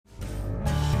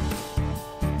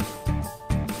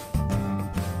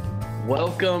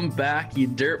Welcome back, you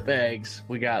dirtbags.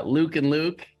 We got Luke and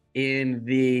Luke in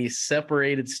the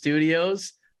separated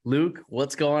studios. Luke,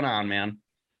 what's going on, man?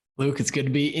 Luke, it's good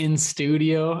to be in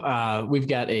studio. We've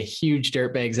got a huge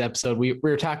Dirtbags episode. We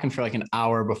were talking for like an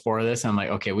hour before this. I'm like,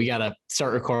 okay, we got to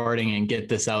start recording and get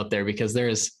this out there because there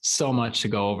is so much to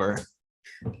go over.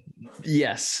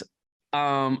 Yes.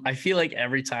 I feel like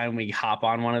every time we hop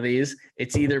on one of these,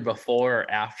 it's either before or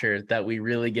after that we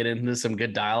really get into some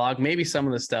good dialogue. Maybe some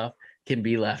of the stuff can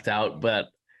be left out, but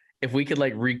if we could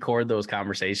like record those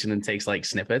conversations and take like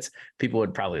snippets, people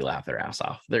would probably laugh their ass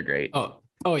off. They're great.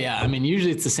 Oh yeah. I mean,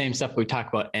 usually it's the same stuff we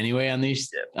talk about anyway on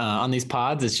these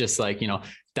pods. It's just like,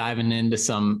 diving into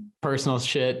some personal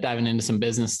shit, diving into some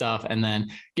business stuff, and then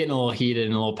getting a little heated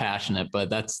and a little passionate.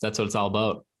 But that's what it's all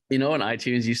about. When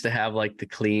iTunes used to have like the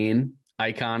clean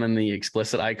icon and the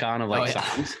explicit icon of like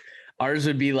songs, ours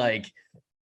would be like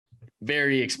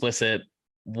very explicit,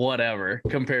 whatever,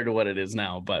 compared to what it is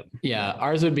now. But yeah,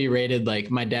 ours would be rated like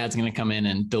my dad's going to come in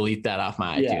and delete that off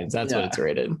my iTunes. That's what it's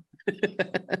rated.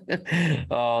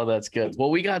 Oh, that's good. Well,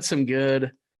 we got some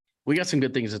good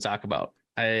things to talk about.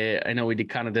 I know we did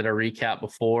a recap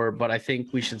before, but I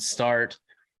think we should start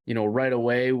right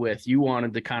away with, you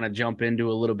wanted to kind of jump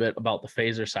into a little bit about the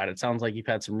phaser side. It sounds like you've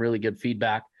had some really good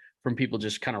feedback from people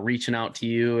just kind of reaching out to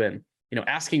you and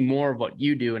asking more of what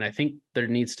you do. And I think there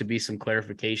needs to be some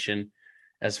clarification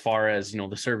as far as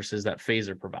the services that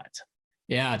phaser provides.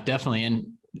 Yeah, definitely. And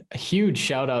a huge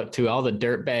shout out to all the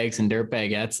dirtbags and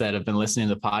dirtbagettes that have been listening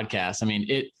to the podcast. I mean,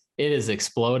 it has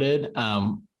exploded.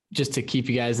 Just to keep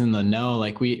you guys in the know,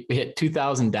 like we hit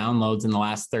 2,000 downloads in the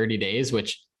last 30 days,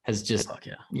 which has just,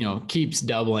 keeps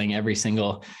doubling every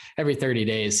 30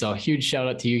 days. So a huge shout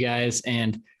out to you guys.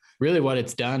 And really what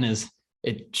it's done is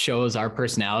it shows our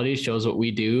personality, shows what we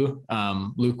do.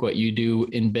 Luke, what you do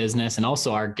in business, and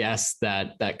also our guests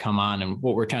that come on. And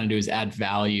what we're trying to do is add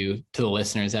value to the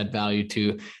listeners, add value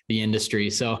to the industry.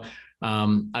 So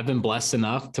I've been blessed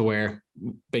enough to where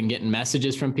I've been getting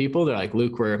messages from people. They're like,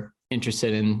 Luke, we're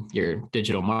interested in your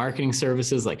digital marketing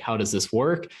services. Like, how does this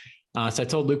work? So I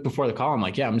told Luke before the call, I'm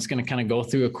like, I'm just going to kind of go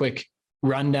through a quick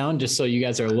rundown just so you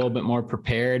guys are a little bit more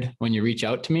prepared when you reach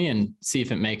out to me and see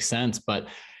if it makes sense. But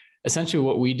essentially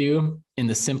what we do in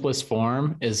the simplest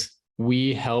form is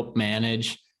we help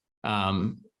manage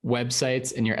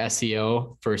websites and your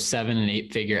SEO for 7- and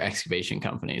 8-figure excavation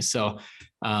companies. So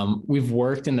we've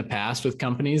worked in the past with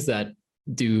companies that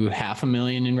do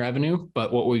 $500,000 in revenue,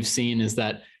 but what we've seen is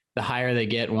that the higher they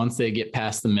get, once they get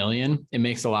past the $1 million, it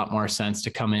makes a lot more sense to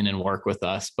come in and work with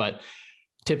us. But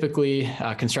typically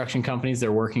construction companies,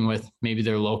 they're working with maybe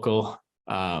their local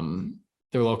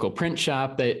print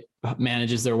shop that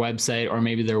manages their website, or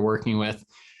maybe they're working with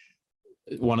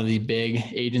one of the big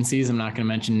agencies, I'm not going to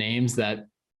mention names, that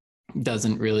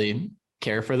doesn't really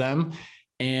care for them.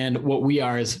 And what we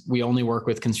are is we only work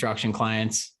with construction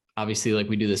clients. Obviously, like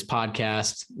we do this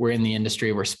podcast, we're in the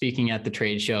industry, we're speaking at the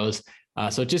trade shows.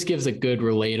 So it just gives a good,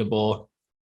 relatable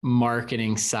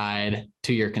marketing side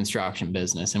to your construction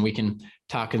business. And we can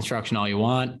talk construction all you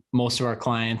want. Almost all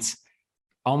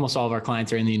of our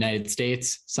clients are in the United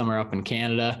States. Some are up in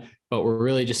Canada, but we're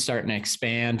really just starting to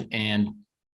expand and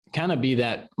kind of be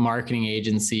that marketing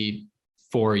agency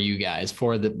for you guys,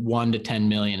 for the 1 to 10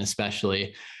 million,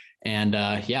 especially. And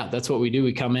that's what we do.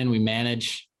 We come in, we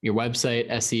manage your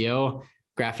website, SEO,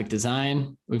 graphic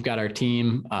design. We've got our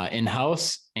team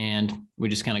in-house, and we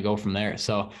just kind of go from there.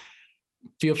 So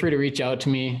feel free to reach out to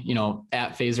me,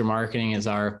 at Phaser Marketing is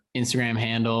our Instagram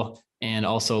handle. And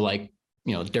also like,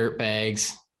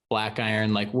 Dirtbags, Black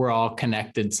Iron, like we're all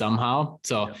connected somehow.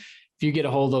 So if you get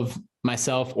a hold of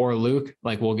myself or Luke,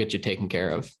 like we'll get you taken care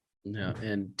of. Yeah.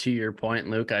 And to your point,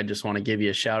 Luke, I just want to give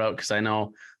you a shout out, because I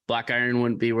know Black Iron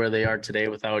wouldn't be where they are today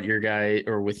without your guy,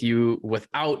 or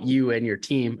without you and your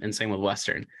team, and same with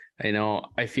Western.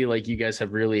 I feel like you guys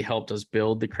have really helped us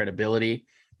build the credibility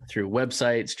through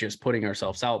websites, just putting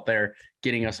ourselves out there,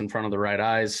 getting us in front of the right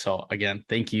eyes. So again,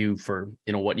 thank you for,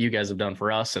 what you guys have done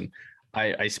for us. And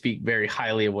I speak very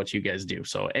highly of what you guys do.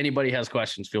 So anybody has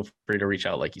questions, feel free to reach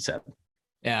out, like you said.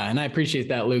 Yeah. And I appreciate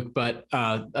that, Luke. But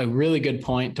a really good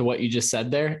point to what you just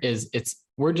said there is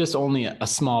we're just only a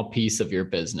small piece of your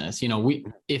business.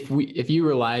 If you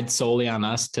relied solely on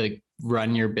us to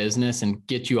run your business and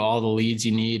get you all the leads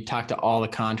you need, talk to all the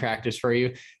contractors for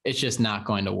you, it's just not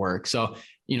going to work. So,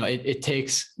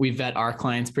 we vet our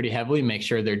clients pretty heavily, make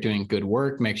sure they're doing good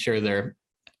work, make sure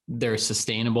they're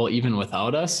sustainable even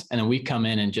without us. And then we come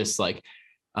in and just like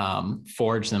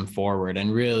forge them forward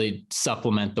and really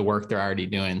supplement the work they're already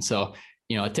doing. So,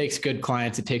 it takes good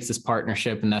clients, it takes this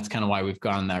partnership, and that's kind of why we've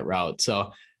gone that route.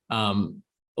 So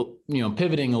a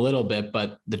pivoting a little bit,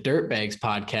 but the Dirtbags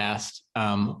podcast,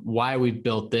 why we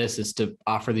built this is to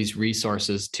offer these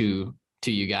resources to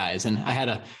you guys. And I had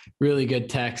a really good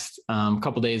text a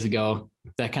couple days ago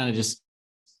that kind of just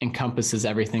encompasses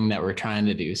everything that we're trying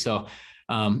to do. So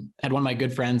had one of my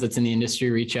good friends that's in the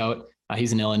industry reach out.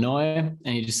 He's in Illinois,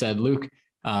 and he just said, Luke,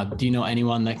 do you know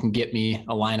anyone that can get me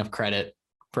a line of credit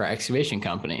for our excavation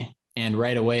company? And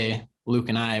right away, Luke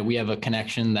and we have a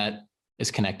connection that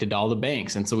is connected to all the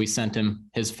banks. And so we sent him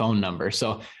his phone number.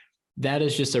 So that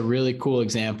is just a really cool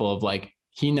example of like,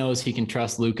 he knows he can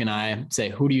trust Luke and I, say,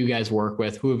 who do you guys work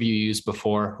with? Who have you used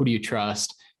before? Who do you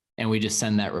trust? And we just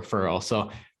send that referral.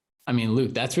 So, I mean,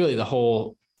 Luke, that's really the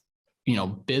whole,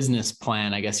 business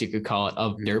plan, I guess you could call it,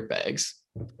 of Dirtbags.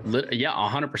 Yeah,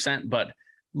 100%. But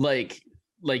like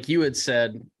you had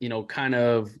said, kind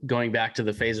of going back to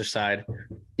the phaser side,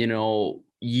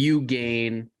 you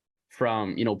gain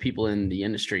from, people in the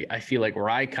industry. I feel like where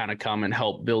I kind of come and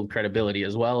help build credibility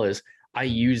as well is I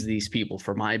use these people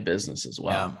for my business as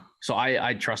well. Yeah. So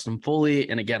I trust them fully.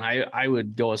 And again, I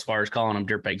would go as far as calling them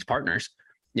Dirtbags partners,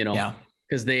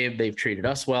 because they've treated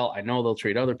us well. I know they'll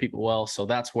treat other people well. So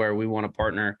that's where we want to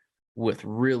partner with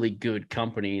really good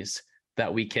companies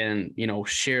that we can,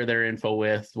 share their info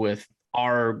with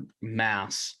our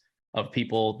mass of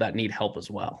people that need help as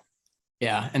well.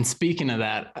 Yeah. And speaking of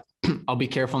that, I'll be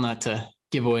careful not to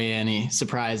give away any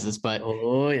surprises, but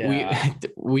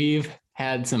we've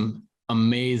had some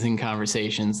amazing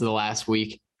conversations the last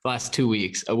 2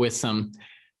 weeks with some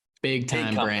big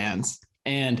time brands.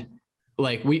 And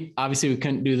like, we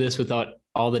couldn't do this without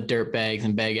all the dirtbags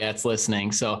and baguettes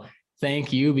listening. So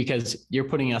thank you, because you're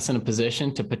putting us in a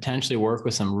position to potentially work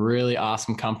with some really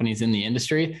awesome companies in the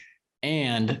industry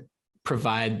and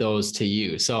provide those to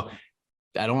you. So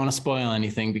I don't want to spoil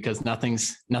anything because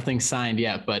nothing's signed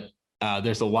yet, but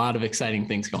there's a lot of exciting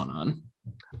things going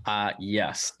on.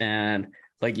 Yes. And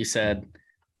like you said,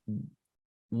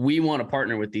 we want to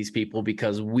partner with these people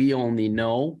because we only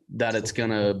know that it's going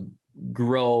to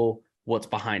grow what's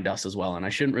behind us as well. And I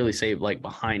shouldn't really say like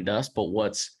behind us, but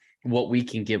what we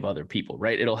can give other people,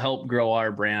 right? It'll help grow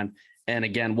our brand. And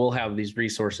again, we'll have these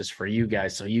resources for you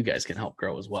guys so you guys can help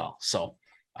grow as well. So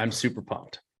I'm super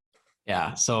pumped.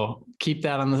 Yeah. So keep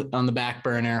that on the back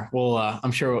burner.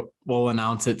 I'm sure we'll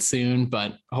announce it soon,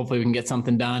 but hopefully we can get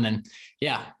something done. And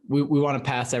yeah, we want to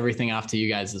pass everything off to you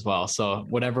guys as well. So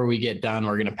whatever we get done,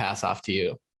 we're going to pass off to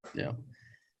you. Yeah.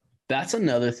 That's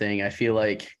another thing I feel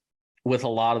like with a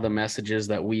lot of the messages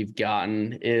that we've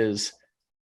gotten is,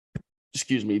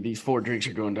 excuse me, these 4 drinks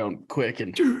are going down quick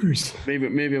and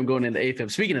maybe I'm going into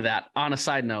AFib. Speaking of that, on a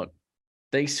side note,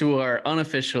 thanks to our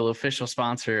official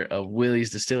sponsor of Willie's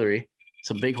Distillery,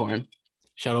 some Bighorn.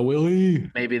 Shout out Willie.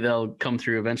 Maybe they'll come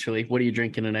through eventually. What are you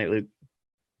drinking tonight, Luke?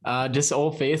 Just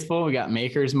Old Faithful. We got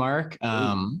Maker's Mark.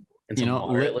 And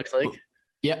water, it looks like.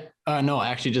 Yep. No,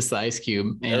 actually just the ice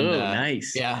cube. And,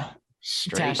 nice. Yeah.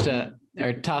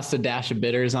 Tossed a dash of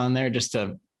bitters on there just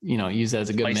to, use as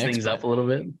a good Spice mix. Things up a little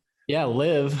bit. Yeah.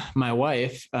 Liv, my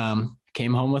wife,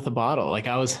 came home with a bottle. Like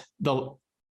I'll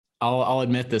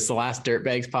admit this, the last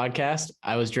Dirtbags podcast,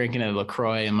 I was drinking a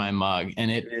LaCroix in my mug and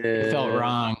it felt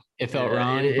wrong. It felt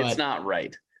wrong. It's not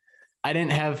right. I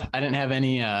didn't have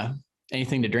any,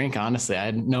 anything to drink. Honestly, I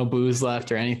had no booze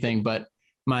left or anything, but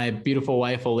my beautiful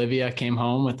wife, Olivia, came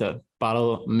home with a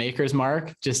bottle of Maker's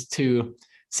Mark just to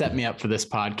set me up for this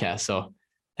podcast. So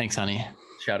thanks, honey.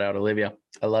 Shout out Olivia.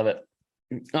 I love it.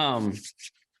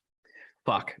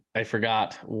 Fuck, I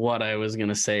forgot what I was going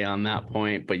to say on that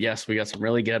point, but yes, we got some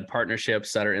really good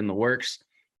partnerships that are in the works.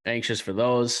 Anxious for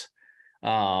those.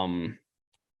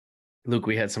 Luke,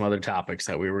 we had some other topics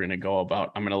that we were going to go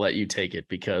about. I'm going to let you take it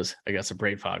because I got some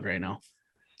brain fog right now.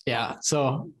 Yeah. So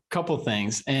a couple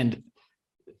things and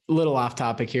a little off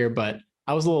topic here, but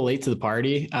I was a little late to the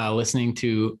party, listening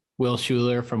to Will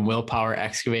Schuler from Willpower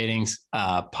Excavating's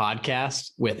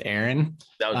podcast with Aaron.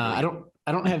 That was really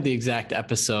I don't have the exact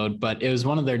episode, but it was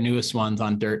one of their newest ones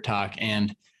on Dirt Talk.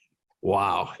 And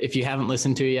wow, if you haven't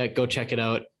listened to it yet, go check it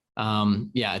out.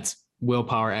 It's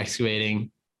Willpower Excavating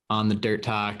on the Dirt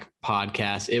Talk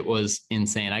podcast. It was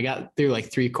insane. I got through like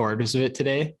 3/4 of it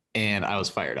today and I was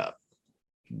fired up.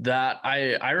 That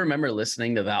I remember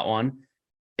listening to that one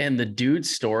and the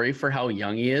dude's story for how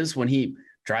young he is when he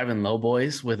driving low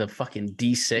boys with a fucking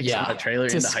D6 on a trailer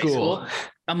into high school.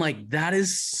 I'm like, that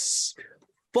is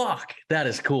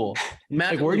cool.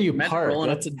 Like, where do you park? Rolling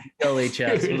up to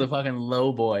LHS with a fucking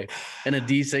low boy and a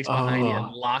D6 behind you,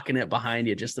 and locking it behind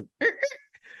you.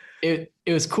 It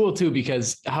was cool too,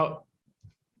 because how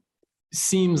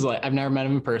seems like I've never met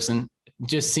him in person.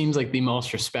 just seems like the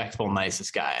most respectful,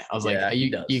 nicest guy. I was Yeah, like, he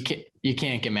does. you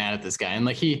can't get mad at this guy. And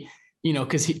like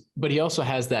but he also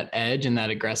has that edge and that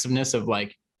aggressiveness of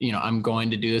like, I'm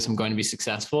going to do this, I'm going to be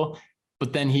successful.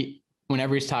 But then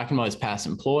whenever he's talking about his past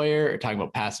employer or talking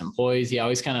about past employees, he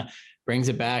always kind of brings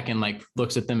it back and like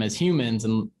looks at them as humans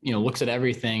and, looks at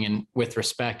everything and with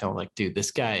respect. I'm like, dude,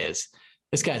 this guy's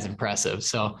impressive.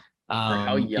 So, For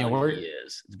how young we're, he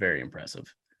is, it's very impressive.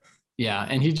 yeah.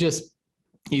 And he's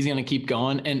going to keep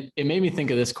going. And it made me think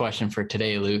of this question for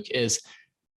today, Luke, is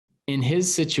in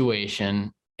his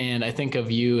situation, and I think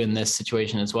of you in this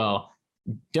situation as well,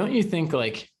 don't you think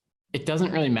like it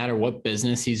doesn't really matter what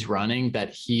business he's running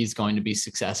that he's going to be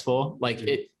successful? Like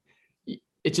it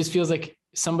just feels like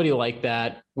somebody like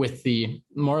that with the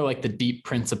more like the deep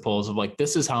principles of like,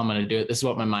 this is how I'm going to do it. This is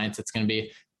what my mindset's going to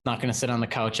be. Not going to sit on the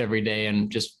couch every day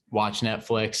and just watch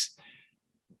Netflix,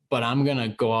 but I'm going to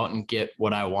go out and get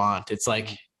what I want. It's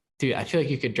like, dude, I feel like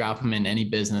you could drop him in any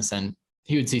business and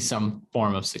he would see some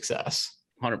form of success.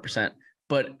 100%.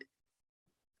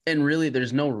 And really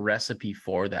there's no recipe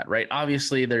for that, right?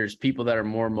 Obviously there's people that are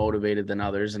more motivated than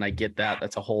others. And I get that.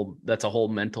 That's a whole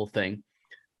mental thing.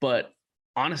 But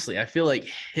honestly, I feel like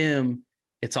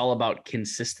it's all about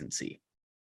consistency,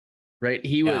 right?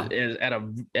 He was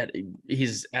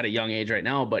he's at a young age right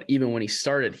now, but even when he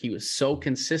started, he was so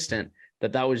consistent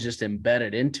that was just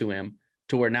embedded into him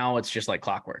to where now it's just like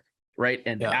clockwork, right?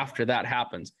 And after that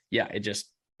happens, it just,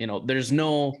 there's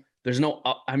no,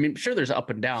 I mean, sure, there's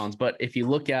up and downs, but if you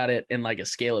look at it in like a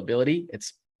scalability,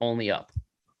 it's only up.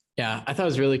 Yeah, I thought it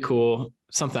was really cool.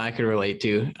 Something I could relate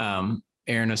to.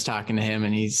 Aaron was talking to him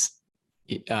and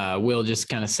Will just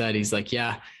kind of said, he's like,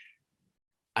 yeah,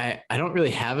 I don't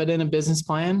really have it in a business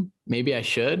plan. Maybe I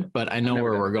should, but I know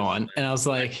where we're going. And I was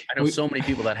like, I know so many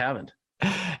people that haven't.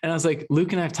 And I was like,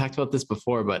 Luke and I have talked about this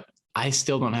before, but I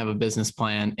still don't have a business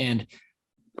plan. And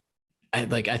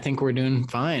I think we're doing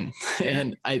fine.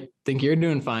 And I think you're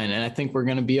doing fine. And I think we're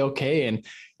going to be okay. And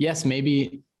yes,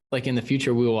 maybe like in the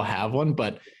future we will have one,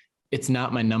 but it's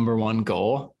not my number one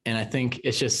goal. And I think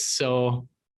it's just so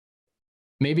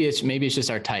maybe it's just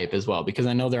our type as well, because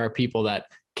I know there are people that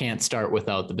can't start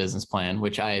without the business plan,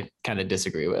 which I kind of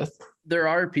disagree with. There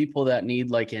are people that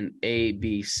need like an A,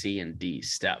 B, C, and D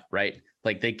step, right?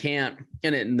 Like they can't,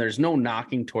 and there's no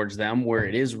knocking towards them, where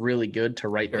it is really good to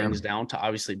write things down to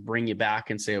obviously bring you back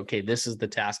and say, okay, this is the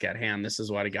task at hand. This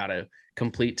is what I got to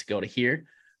complete to go to here.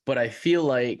 But I feel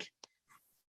like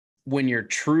when you're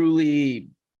truly,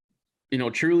 I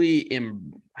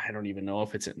don't even know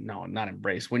if not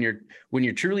embrace. When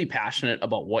you're truly passionate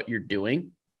about what you're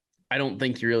doing, I don't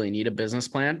think you really need a business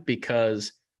plan,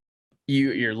 because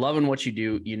you're loving what you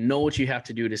do. You know what you have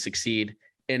to do to succeed.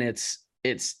 And it's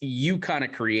you kind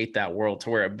of create that world to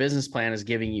where a business plan is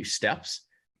giving you steps,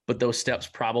 but those steps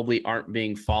probably aren't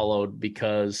being followed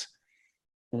because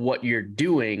what you're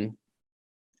doing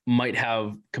might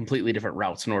have completely different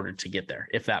routes in order to get there,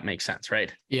 if that makes sense.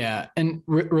 Right. Yeah. And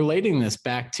relating this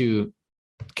back to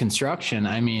construction,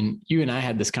 I mean, you and I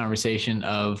had this conversation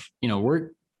of,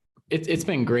 it's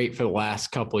been great for the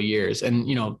last couple of years, and,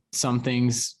 some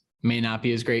things may not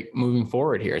be as great moving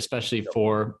forward here, especially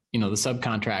for, the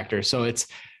subcontractor. So it's,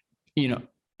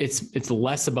 it's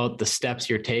less about the steps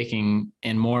you're taking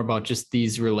and more about just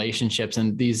these relationships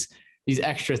and these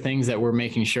extra things that we're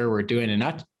making sure we're doing. And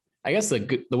not, I guess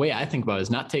the way I think about it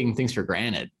is not taking things for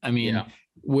granted. I mean,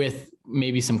 with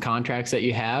maybe some contracts that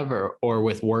you have or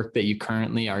with work that you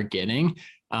currently are getting.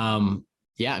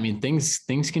 I mean, things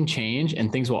can change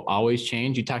and things will always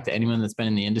change. You talk to anyone that's been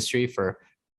in the industry for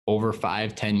over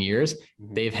 5-10 years,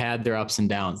 they've had their ups and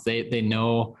downs. They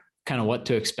know kind of what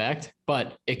to expect,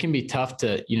 but it can be tough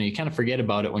to, you kind of forget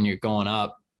about it when you're going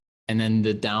up, and then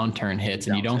the downturn hits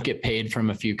and you don't get paid from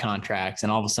a few contracts.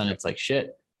 And all of a sudden it's like,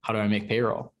 shit, how do I make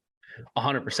payroll?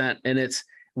 100%. And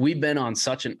we've been on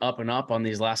such an up and up on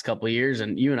these last couple of years.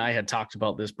 And you and I had talked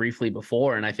about this briefly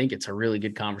before, and I think it's a really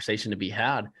good conversation to be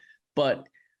had, but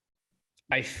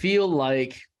I feel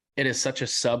like it is such a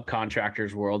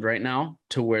subcontractor's world right now,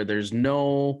 to where there's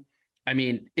no, I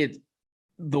mean,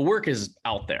 the work is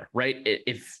out there, right?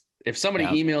 If somebody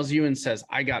emails you and says,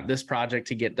 I got this project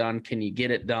to get done, can you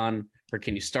get it done? Or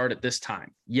can you start at this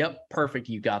time? Yep. Perfect.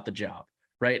 You got the job.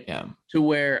 Right. Yeah. To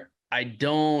where I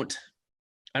don't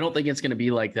think it's going to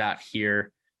be like that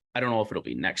here. I don't know if it'll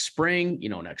be next spring,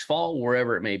 next fall,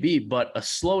 wherever it may be, but a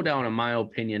slowdown, in my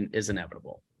opinion, is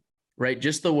inevitable, right?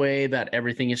 Just the way that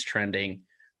everything is trending,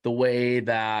 the way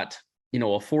that,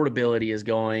 affordability is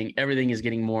going, everything is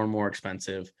getting more and more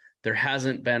expensive. There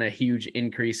hasn't been a huge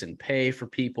increase in pay for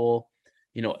people,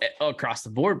 across the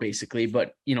board basically.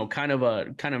 But, kind of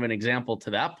an example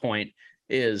to that point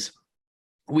is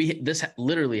this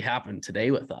literally happened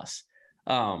today with us.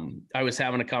 I was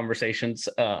having a conversation.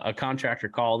 A contractor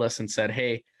called us and said,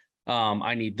 "Hey,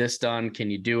 I need this done. Can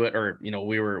you do it?" Or,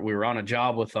 we were on a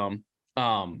job with them,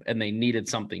 and they needed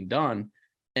something done,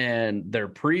 and their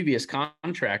previous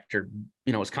contractor,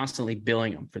 was constantly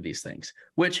billing them for these things,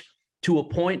 which to a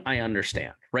point I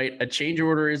understand, right? A change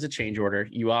order is a change order.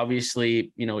 You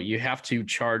obviously, you have to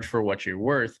charge for what you're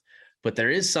worth, but there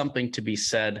is something to be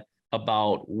said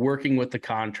about working with the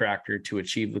contractor to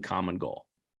achieve the common goal,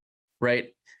 right?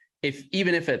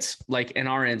 Even if it's like in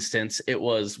our instance, we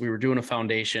were doing a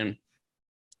foundation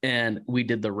and we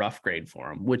did the rough grade for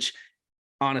them, which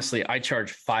honestly, I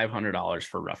charge $500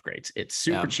 for rough grades. It's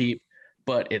super cheap,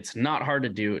 but it's not hard to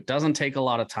do. It doesn't take a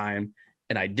lot of time.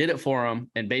 And I did it for him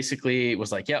and basically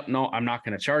was like, "Yep, no, I'm not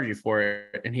going to charge you for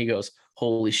it." And he goes,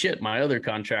 "Holy shit, my other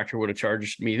contractor would have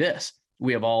charged me this."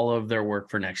 We have all of their work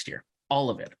for next year, all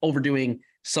of it, overdoing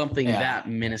something that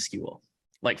minuscule,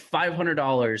 like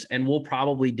 $500. And we'll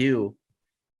probably do,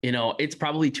 it's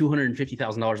probably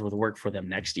 $250,000 worth of work for them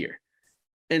next year.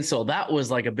 And so that was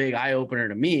like a big eye opener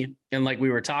to me. And like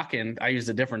we were talking, I used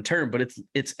a different term, but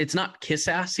it's not kiss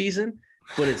ass season,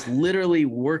 but it's literally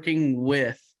working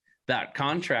with that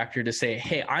contractor to say,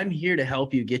 "Hey, I'm here to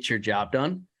help you get your job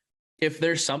done. If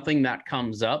there's something that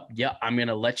comes up, I'm going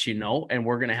to let you know, and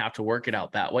we're going to have to work it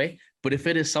out that way. But if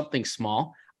it is something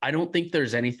small, I don't think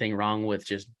there's anything wrong with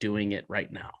just doing it right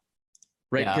now."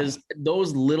 Right? Because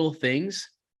those little things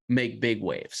make big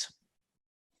waves.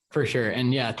 For sure.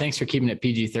 And thanks for keeping it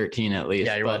PG-13 at least.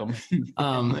 Yeah, you're welcome.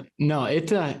 No,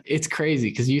 it's crazy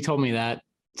because you told me that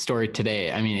story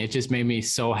today. I mean, it just made me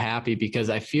so happy because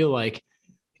I feel like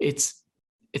it's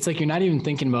like you're not even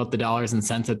thinking about the dollars and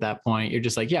cents at that point. You're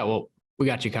just like, "Yeah, well, we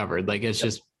got you covered." Like it's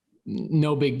just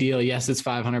no big deal. Yes, it's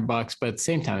 $500, but at the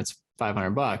same time, it's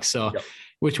 $500. So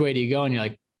which way do you go? And you're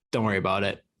like, "Don't worry about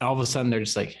it." All of a sudden, they're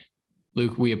just like,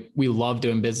 "Luke, we love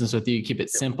doing business with you. You keep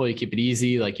it simple. You keep it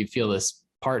easy. Like you feel this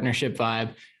partnership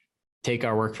vibe. Take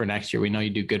our work for next year. We know you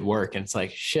do good work." And it's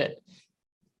like, shit,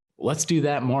 let's do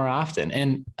that more often.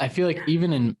 And I feel like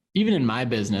even in my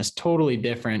business, totally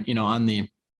different, on the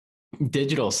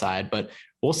digital side, but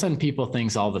we'll send people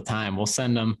things all the time. We'll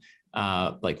send them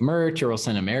like merch, or we'll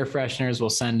send them air fresheners. We'll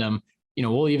send them,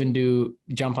 we'll even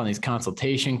jump on these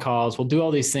consultation calls. We'll do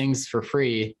all these things for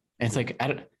free. And it's like, I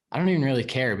don't even really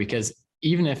care, because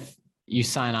even if you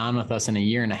sign on with us in a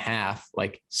year and a half,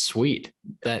 like sweet,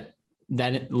 that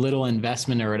little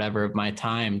investment or whatever of my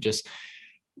time just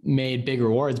made big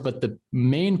rewards. But the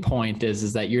main point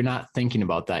is that you're not thinking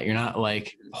about that. You're not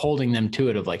like holding them to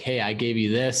it of like, "Hey, I gave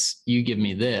you this, you give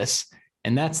me this."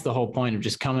 And that's the whole point of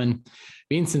just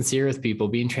being sincere with people,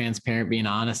 being transparent, being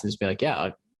honest, and just be like, "Yeah,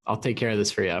 I'll take care of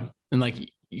this for you." And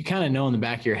like, you kind of know in the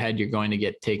back of your head, you're going to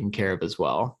get taken care of as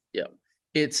well. Yeah.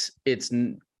 It's,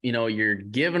 you're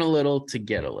giving a little to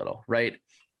get a little, right?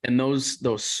 And those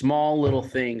small little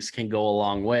things can go a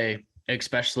long way,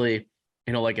 especially,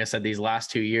 like I said, these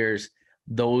last 2 years,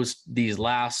 these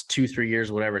last 2-3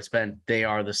 years, whatever it's been, they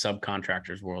are the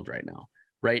subcontractors world right now,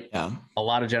 right? Yeah. A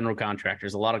lot of general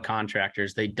contractors, a lot of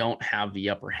contractors, they don't have the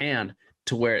upper hand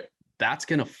to where that's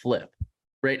going to flip,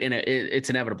 right? And it's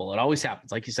inevitable. It always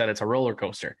happens. Like you said, it's a roller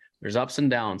coaster. There's ups and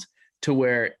downs, to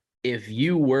where if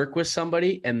you work with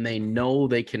somebody and they know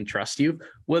they can trust you,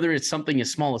 whether it's something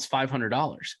as small as $500,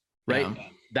 right? Yeah.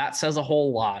 That says a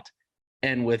whole lot.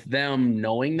 And with them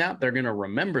knowing that, they're going to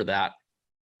remember that,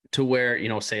 to where,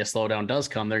 say a slowdown does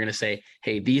come, they're going to say,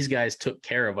 "Hey, these guys took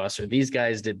care of us, or these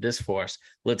guys did this for us.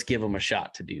 Let's give them a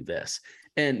shot to do this."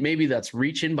 And maybe that's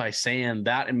reaching by saying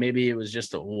that, and maybe it was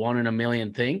just a 1 in a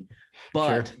million thing.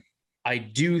 But sure, I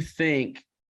do think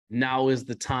now is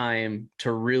the time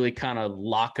to really kind of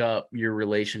lock up your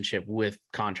relationship with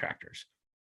contractors.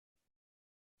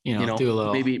 Do a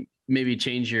little, maybe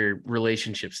change your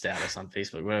relationship status on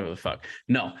Facebook, whatever the fuck.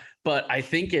 No, but I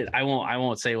think I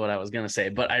won't say what I was going to say,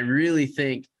 but I really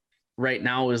think right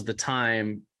now is the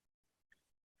time,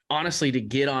 honestly, to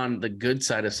get on the good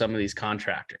side of some of these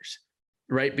contractors,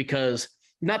 right? Because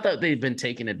not that they've been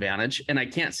taking advantage, and I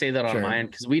can't say that on my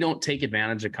end, because we don't take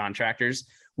advantage of contractors.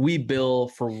 We bill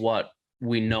for what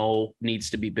we know needs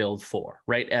to be billed for,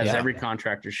 right? As every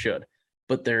contractor should.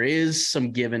 But there is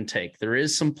some give and take. There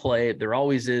is some play. There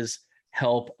always is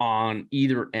help on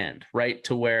either end, right?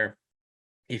 To where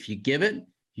if you give it,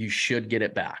 you should get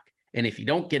it back. And if you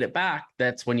don't get it back,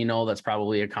 that's when that's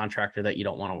probably a contractor that you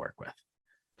don't want to work with.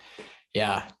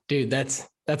 Yeah, dude, that's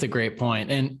a great point.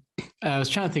 And I was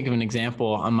trying to think of an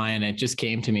example on my end. It just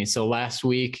came to me. So last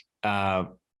week, I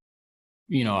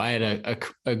had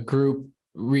a group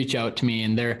reach out to me,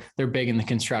 and they're big in the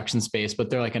construction space, but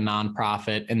they're like a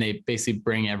nonprofit, and they basically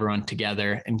bring everyone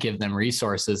together and give them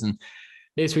resources. And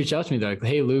they just reach out to me. They're like,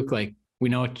 "Hey, Luke, like, we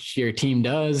know what your team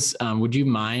does. Would you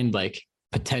mind like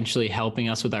potentially helping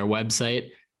us with our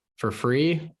website for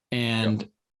free?" And,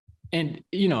 and,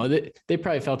 they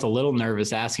probably felt a little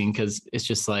nervous asking, because it's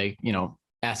just like,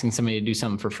 asking somebody to do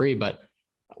something for free. But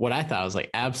what I thought was like,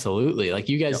 absolutely. Like,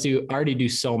 you guys already do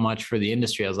so much for the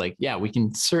industry. I was like, yeah, we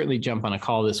can certainly jump on a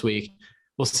call this week.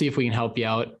 We'll see if we can help you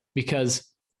out, because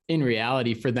in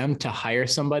reality, for them to hire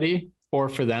somebody, or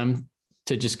for them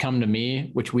to just come to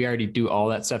me, which we already do all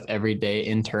that stuff every day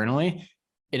internally,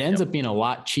 it ends up being a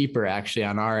lot cheaper actually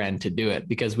on our end to do it,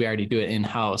 because we already do it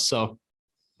in-house. So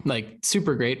like,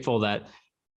 super grateful that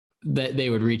they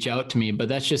would reach out to me. But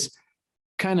that's just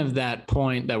kind of that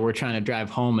point that we're trying to drive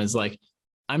home, is like,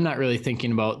 I'm not really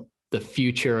thinking about the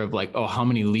future of like, oh, how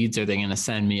many leads are they going to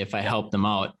send me if I help them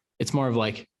out? It's more of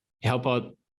like, help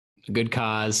out a good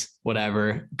cause,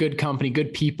 whatever, good company,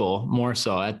 good people, more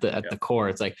so at the core.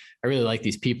 It's like, I really like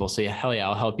these people. So yeah, hell yeah,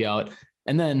 I'll help you out.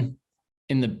 And then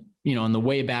in the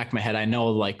way back of my head, I know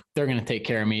like they're going to take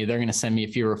care of me. They're going to send me a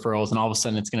few referrals, and all of a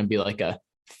sudden it's going to be like a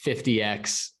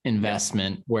 50x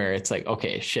investment where it's like,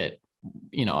 okay, shit,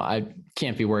 I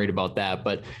can't be worried about that.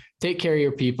 But take care of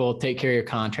your people, take care of your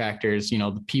contractors,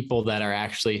 the people that are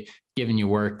actually giving you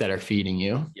work, that are feeding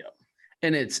you. Yeah.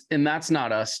 And that's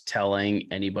not us telling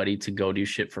anybody to go do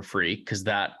shit for free, because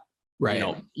that,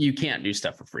 you can't do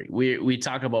stuff for free. We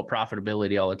talk about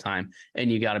profitability all the time,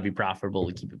 and you got to be profitable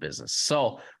to keep a business.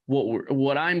 So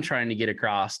what I'm trying to get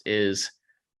across is,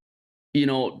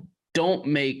 don't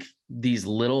make these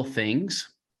little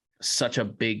things such a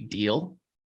big deal,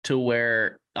 to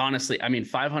where, honestly, I mean,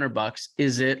 $500,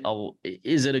 is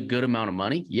it a good amount of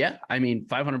money? Yeah. I mean,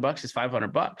 $500 is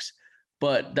 $500,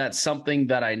 but that's something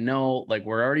that I know, like,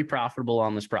 we're already profitable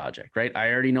on this project, right? I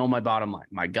already know my bottom line.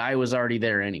 My guy was already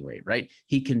there anyway, right?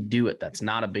 He can do it. That's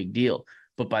not a big deal.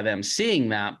 But by them seeing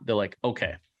that, they're like,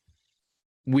 okay,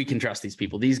 we can trust these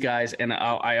people, these guys. And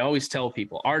I always tell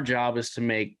people, our job is to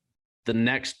make the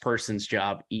next person's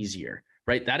job easier,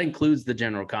 right? That includes the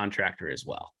general contractor as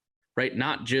well, right?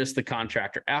 Not just the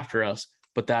contractor after us,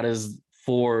 but that is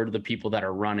for the people that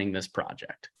are running this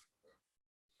project.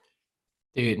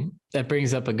 Dude, that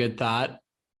brings up a good thought.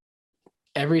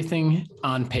 Everything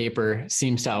on paper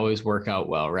seems to always work out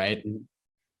well, right?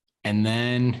 And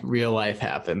then real life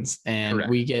happens, and Correct.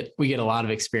 we get a lot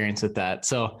of experience with that.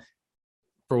 So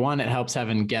for one, it helps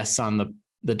having guests on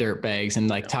the dirt bags and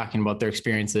like talking about their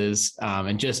experiences,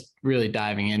 and just really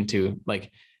diving into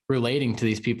like relating to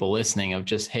these people listening, of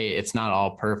just, hey, it's not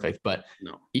all perfect, but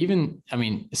even, I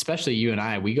mean, especially you and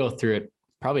I, we go through it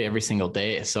probably every single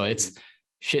day. So it's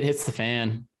shit hits the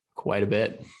fan quite a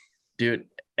bit. Dude,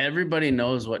 everybody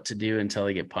knows what to do until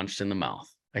they get punched in the mouth.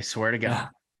 I swear to God.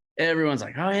 Everyone's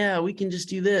like, oh yeah, we can just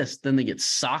do this. Then they get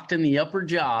socked in the upper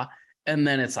jaw, and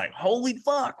then it's like, holy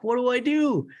fuck, what do I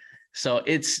do? So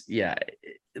it's,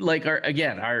 like,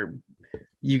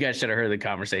 you guys should have heard the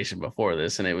conversation before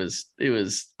this, and I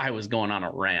was going on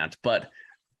a rant, but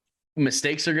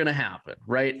mistakes are going to happen,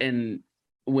 right? And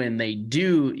when they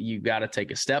do, you got to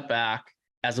take a step back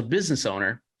as a business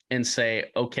owner and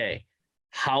say, okay,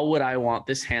 how would I want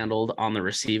this handled on the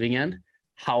receiving end?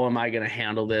 How am I going to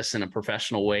handle this in a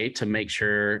professional way to make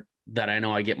sure that I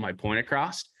know I get my point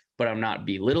across, but I'm not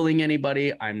belittling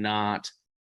anybody. I'm not,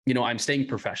 I'm staying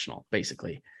professional,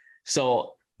 basically.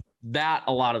 So that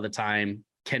a lot of the time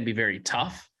can be very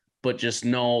tough, but just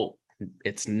know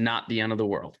it's not the end of the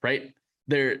world, right?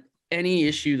 Any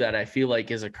issue that I feel like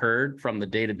has occurred from the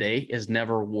day to day is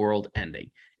never world ending.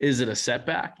 Is it a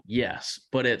setback? Yes,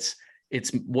 but it's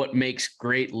what makes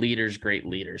great leaders,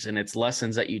 and it's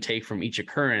lessons that you take from each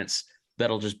occurrence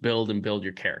that'll just build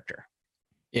your character.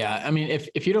 Yeah. I mean,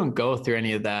 if you don't go through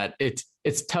any of that,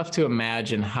 it's tough to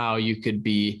imagine how you could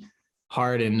be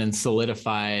hardened and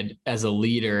solidified as a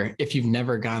leader if you've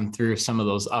never gone through some of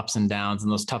those ups and downs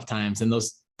and those tough times, and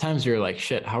those times you're like,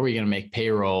 shit, how are we going to make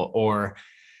payroll? Or,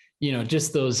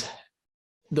 just those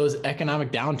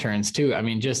economic downturns too. I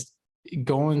mean, just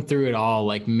going through it all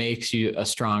like makes you a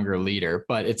stronger leader,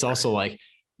 but it's also like,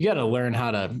 you got to learn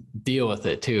how to deal with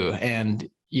it too. And,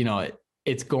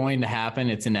 it's going to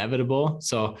happen. It's inevitable.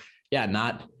 So yeah,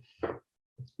 not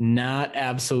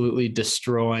absolutely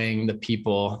destroying the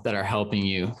people that are helping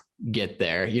you get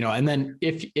there, and then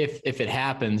if it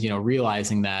happens,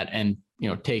 realizing that and,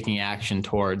 taking action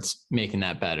towards making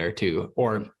that better too,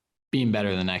 or being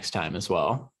better the next time as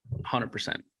well.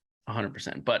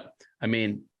 100%. But I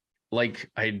mean, like,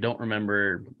 I don't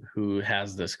remember who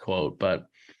has this quote, but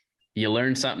You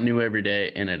learn something new every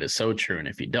day, and it is so true. And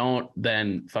if you don't,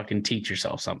 then fucking teach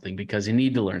yourself something, because you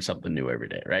need to learn something new every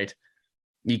day, right?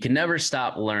 You can never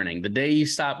stop learning. The day you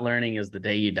stop learning is the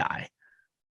day you die.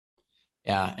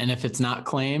 Yeah. And if it's not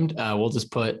claimed, we'll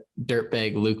just put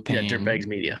Dirtbag Luke Payne. Yeah, Dirtbags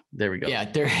Media. There we go. Yeah,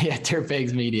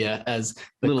 Dirtbags Media as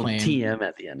the little claim. TM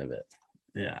at the end of it.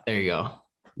 Yeah. There you go.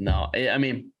 No, I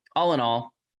mean, all in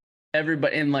all,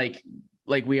 everybody, and like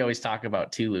we always talk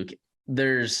about too, Luke,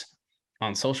 there's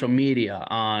on social media,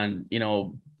 on,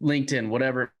 LinkedIn,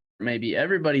 whatever it may be,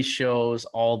 everybody shows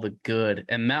all the good.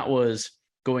 And that was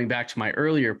going back to my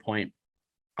earlier point.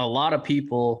 A lot of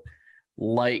people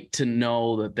like to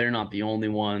know that they're not the only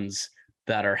ones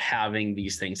that are having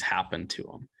these things happen to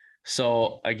them.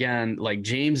 So again, like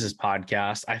James's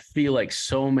podcast, I feel like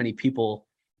so many people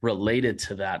related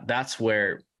to that. That's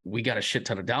where we got a shit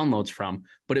ton of downloads from,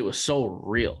 but it was so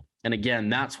real. And again,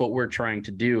 that's what we're trying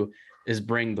to do, is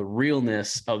bring the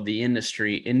realness of the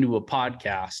industry into a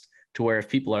podcast, to where if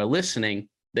people are listening,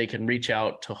 they can reach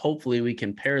out to, hopefully we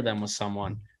can pair them with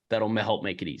someone that'll help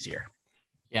make it easier.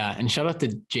 Yeah. And shout out to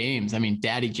James. I mean,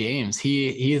 Daddy James, he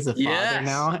is a father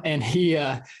now. And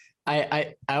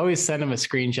I always send him a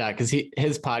screenshot, because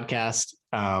his podcast,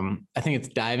 I think it's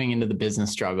diving into the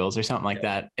business struggles or something like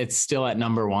that. It's still at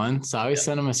number 1. So I always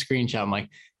send him a screenshot. I'm like,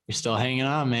 you're still hanging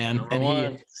on, man. Number and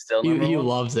one. He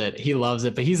loves it. He loves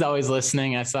it, but he's always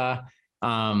listening. I saw,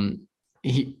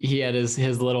 he had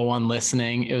his little one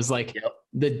listening. It was like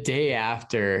the day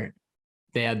after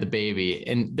they had the baby,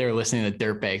 and they're listening to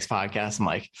Dirtbags podcast. I'm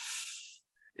like,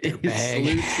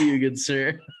 salute to you, good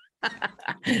sir.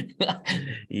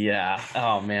 Yeah.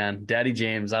 Oh man, Daddy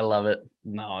James, I love it.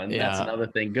 No, and that's another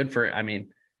thing. Good for,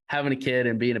 having a kid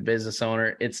and being a business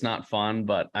owner. It's not fun,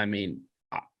 but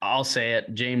I'll say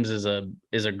it. James is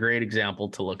a great example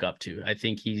to look up to. I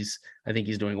think he's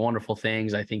doing wonderful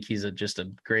things. I think he's just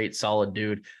a great, solid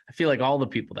dude. I feel like all the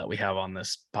people that we have on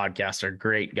this podcast are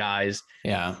great guys.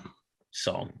 Yeah.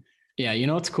 So, yeah,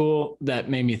 what's cool that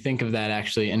made me think of that,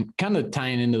 actually, and kind of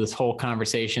tying into this whole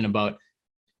conversation about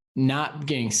not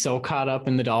getting so caught up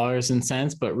in the dollars and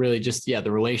cents, but really just, the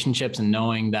relationships, and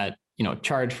knowing that,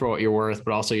 charge for what you're worth,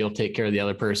 but also you'll take care of the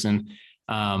other person.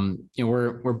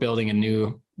 We're building a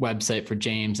new website for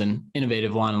James and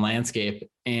Innovative Lawn and Landscape.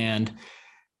 And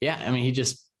he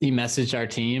messaged our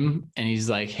team, and he's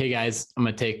like, hey guys, I'm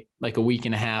going to take like a week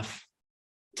and a half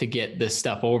to get this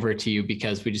stuff over to you,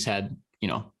 because we just had,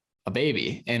 a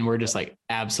baby. And we're just like,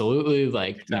 absolutely,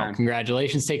 like,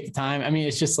 congratulations, take the time.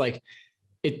 It's just like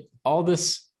all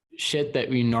this shit that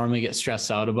we normally get stressed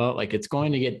out about, like, it's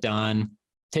going to get done.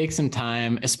 Take some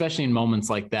time, especially in moments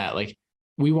like that. Like,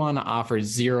 we want to offer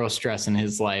zero stress in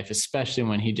his life, especially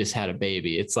when he just had a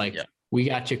baby. It's like, we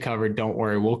got you covered. Don't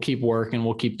worry. We'll keep working.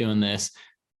 We'll keep doing this.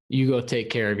 You go take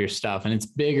care of your stuff. And it's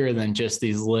bigger than just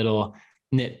these little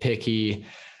nitpicky,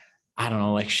 I don't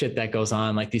know, like shit that goes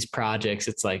on, like these projects.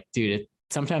 It's like, dude,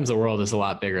 sometimes the world is a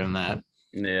lot bigger than that.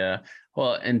 Yeah.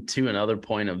 Well, and to another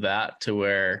point of that, to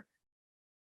where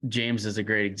James is a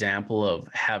great example of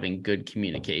having good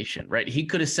communication, right? He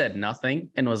could have said nothing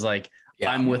and was like,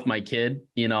 I'm with my kid,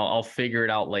 I'll figure it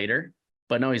out later.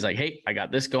 But no, he's like, hey, I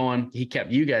got this going. He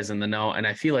kept you guys in the know. And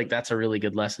I feel like that's a really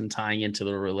good lesson tying into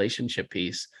the relationship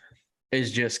piece,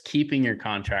 is just keeping your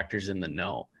contractors in the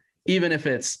know. Even if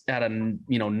it's at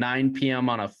 9 p.m.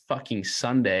 on a fucking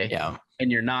Sunday,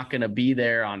 and you're not going to be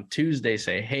there on Tuesday,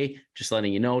 say, hey, just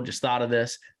letting you know, just thought of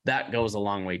this. That goes a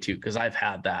long way too. Cause I've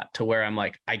had that to where I'm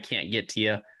like, I can't get to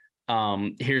you.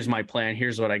 Here's my plan.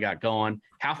 Here's what I got going.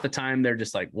 Half the time they're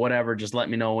just like, whatever, just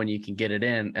let me know when you can get it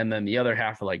in. And then the other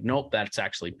half are like, nope, that's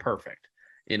actually perfect.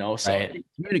 So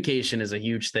communication is a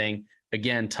huge thing.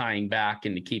 Again, tying back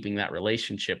into keeping that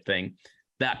relationship thing,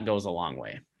 that goes a long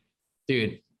way.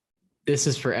 Dude, this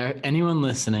is for anyone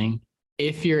listening.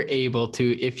 If you're able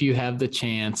to, if you have the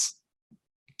chance,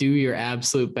 do your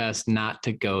absolute best not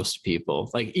to ghost people.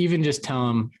 Like, even just tell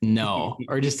them no,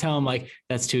 or just tell them like,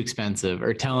 that's too expensive,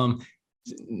 or tell them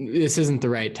this isn't the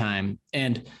right time.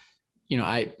 And,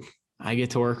 I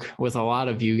get to work with a lot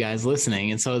of you guys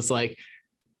listening. And so it's like,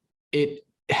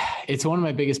 it's one of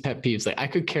my biggest pet peeves. Like, I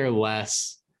could care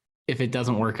less if it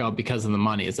doesn't work out because of the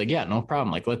money. It's like, yeah, no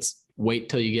problem. Like, let's wait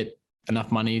till you get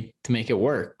enough money to make it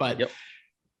work. But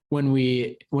when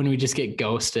we just get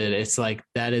ghosted, it's like,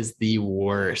 that is the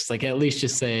worst. Like, at least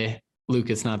just say,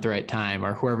 Luke, it's not the right time,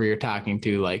 or whoever you're talking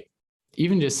to, like,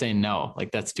 even just say no,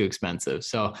 like, that's too expensive.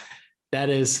 So that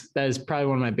is probably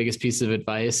one of my biggest pieces of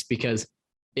advice, because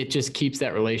it just keeps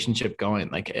that relationship going.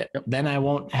 Like, then I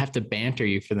won't have to banter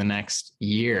you for the next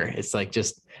year. It's like,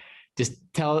 just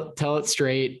tell it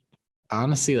straight.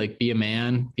 Honestly, like, be a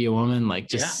man, be a woman, like,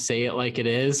 just say it like it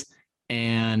is.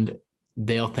 and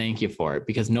they'll thank you for it,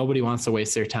 because nobody wants to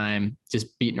waste their time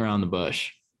just beating around the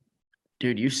bush.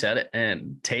 Dude, you said it.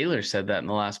 And Taylor said that in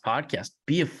the last podcast.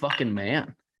 Be a fucking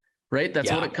man, right?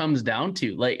 That's what it comes down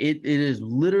to. Like it is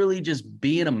literally just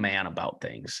being a man about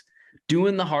things,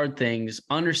 doing the hard things,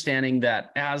 understanding that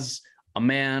as a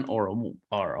man or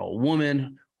a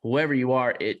woman, whoever you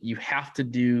are, you have to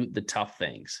do the tough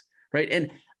things, right?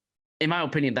 And in my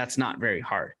opinion, that's not very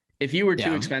hard. If you were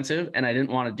too expensive and I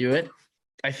didn't want to do it,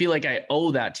 I feel like I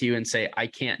owe that to you and say, I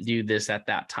can't do this at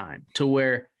that time, to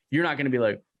where you're not going to be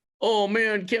like, oh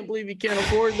man, can't believe you can't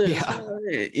afford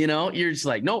this. You know, you're just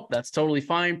like, nope, that's totally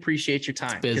fine. Appreciate your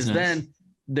time. Because then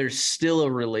there's still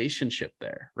a relationship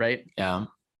there. Right. Yeah.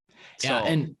 Yeah.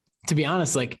 And to be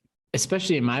honest, like,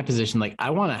 especially in my position, like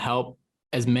I want to help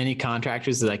as many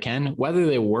contractors as I can, whether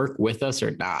they work with us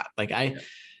or not. Like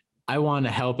I want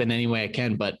to help in any way I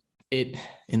can, but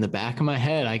in the back of my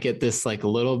head, I get this like a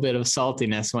little bit of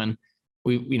saltiness when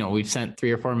we've sent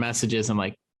 3 or 4 messages. I'm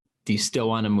like, do you still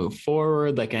want to move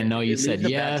forward? Like, I know you said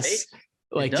yes,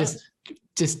 like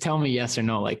just tell me yes or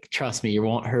no. Like, trust me, you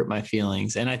won't hurt my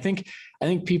feelings. And I think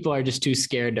people are just too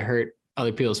scared to hurt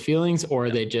other people's feelings, or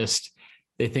they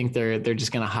think they're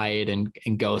just going to hide and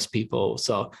ghost people.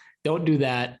 So don't do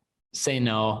that. Say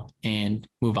no and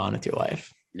move on with your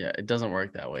life. Yeah, it doesn't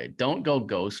work that way. Don't go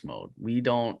ghost mode.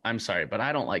 I'm sorry, but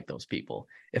I don't like those people.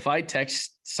 If I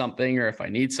text something or if I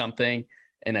need something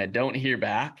and I don't hear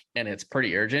back and it's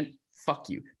pretty urgent, fuck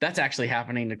you. That's actually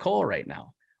happening to Cole right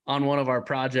now on one of our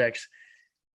projects.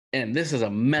 And this is a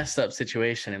messed up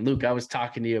situation. And Luke, I was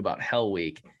talking to you about Hell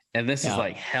Week, and this is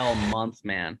like hell month,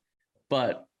 man.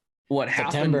 But what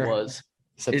happened was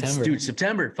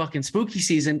September, fucking spooky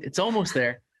season. It's almost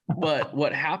there. But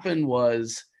what happened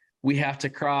was we have to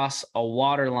cross a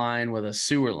water line with a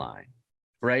sewer line,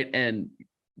 right? And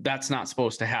that's not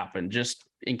supposed to happen, just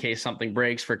in case something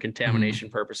breaks for contamination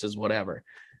purposes, whatever.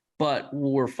 But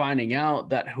we're finding out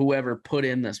that whoever put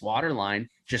in this water line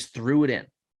just threw it in.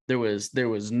 There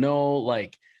was no,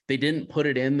 like, they didn't put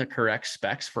it in the correct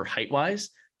specs for height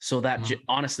wise. So that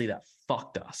honestly, that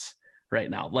fucked us right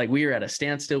now. Like, we are at a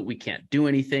standstill. We can't do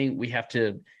anything. We have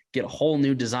to get a whole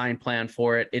new design plan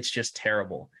for it. It's just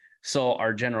terrible. So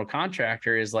our general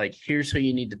contractor is like, here's who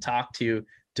you need to talk to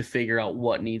figure out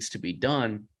what needs to be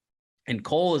done. And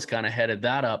Cole has kind of headed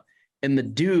that up. And the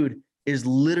dude is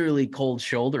literally cold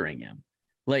shouldering him.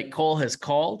 Like, Cole has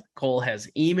called, Cole has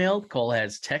emailed, Cole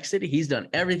has texted. He's done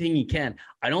everything he can.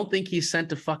 I don't think he's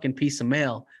sent a fucking piece of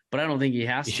mail, but I don't think he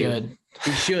has to.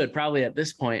 He should probably at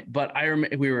this point. But I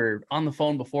remember we were on the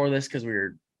phone before this because we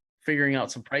were figuring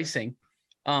out some pricing.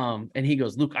 And he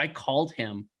goes, Luke, I called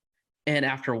him. And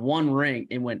after one ring,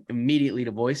 it went immediately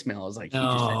to voicemail. I was like,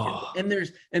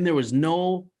 and there was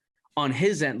no, on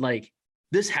his end, like,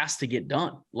 this has to get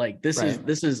done. Like, this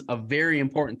is a very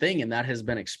important thing. And that has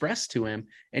been expressed to him.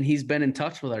 And he's been in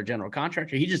touch with our general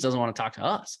contractor. He just doesn't want to talk to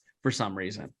us for some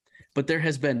reason. But there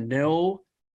has been no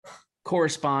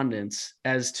correspondence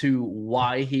as to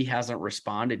why he hasn't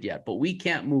responded yet. But we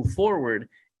can't move forward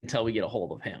until we get a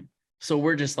hold of him. So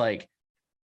we're just like,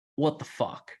 what the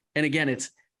fuck? And again, if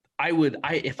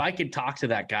I could talk to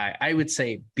that guy, I would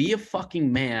say, be a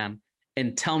fucking man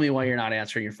and tell me why you're not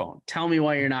answering your phone. Tell me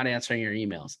why you're not answering your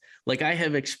emails. Like, I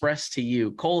have expressed to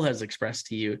you, Cole has expressed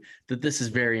to you that this is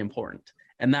very important.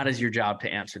 And that is your job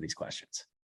to answer these questions.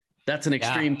 That's an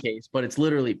extreme case, but it's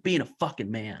literally being a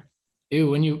fucking man. Dude,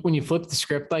 when you flip the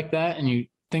script like that and you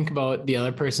think about the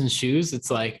other person's shoes, it's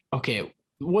like, okay,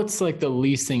 what's like the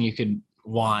least thing you could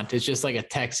want? It's just like a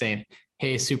text saying,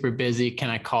 hey, super busy. Can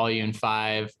I call you in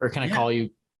 5? Or can I call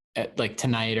you at like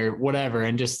tonight or whatever?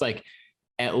 And just like,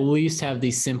 at least have the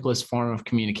simplest form of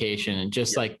communication and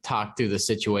just like talk through the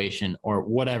situation or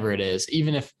whatever it is,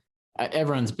 even if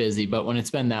everyone's busy. But when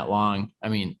it's been that long, I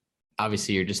mean,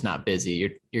 obviously you're just not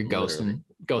busy. You're ghosting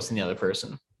the other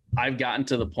person. I've gotten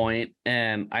to the point,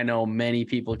 and I know many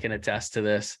people can attest to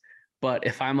this, but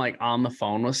if I'm like on the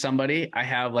phone with somebody, I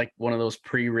have like one of those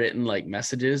pre-written like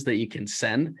messages that you can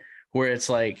send where it's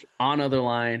like, on other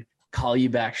line, call you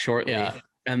back shortly.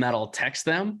 And that'll text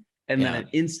them. And then it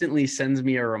instantly sends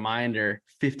me a reminder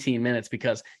 15 minutes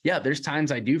because there's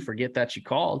times I do forget that you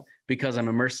called because I'm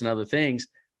immersed in other things,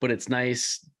 but it's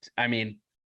nice. I mean,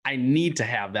 I need to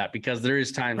have that because there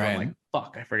is times where I'm like,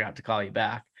 fuck, I forgot to call you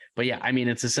back. But I mean,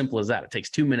 it's as simple as that. It takes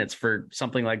 2 minutes for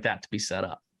something like that to be set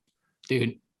up.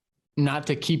 Dude, not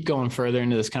to keep going further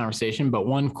into this conversation, but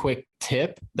one quick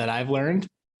tip that I've learned,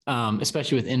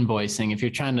 especially with invoicing, if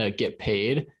you're trying to get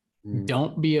paid,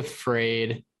 don't be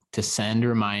afraid to send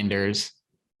reminders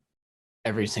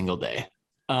every single day.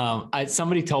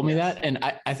 Somebody told me that, and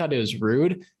I thought it was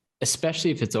rude,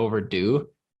 especially if it's overdue.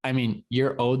 I mean,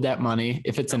 you're owed that money.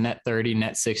 If it's a net 30,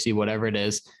 net 60, whatever it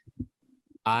is,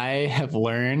 I have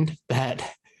learned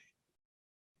that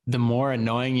the more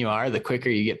annoying you are, the quicker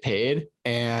you get paid.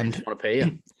 And I just want to pay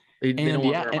you. They don't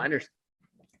want the reminders.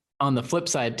 On the flip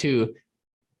side too,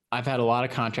 I've had a lot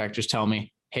of contractors tell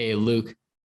me, "Hey, Luke,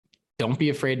 don't be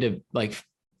afraid to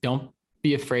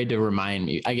remind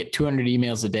me. I get 200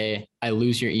 emails a day. I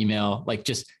lose your email. Like,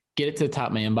 just get it to the top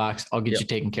of my inbox. I'll get you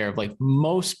taken care of." Like,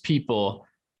 most people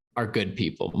are good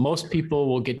people. Most people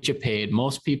will get you paid.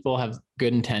 Most people have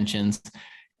good intentions.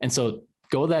 And so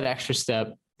go that extra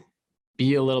step,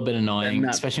 be a little bit annoying,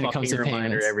 especially when it comes to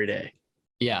payments. Every day.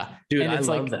 Yeah. Dude, I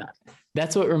love that.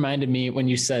 That's what reminded me when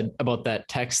you said about that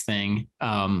text thing,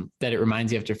 that it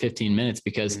reminds you after 15 minutes,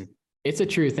 because it's a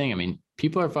true thing. I mean,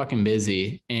 people are fucking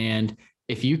busy. And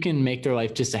if you can make their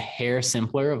life just a hair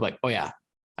simpler of like, oh yeah,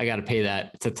 I got to pay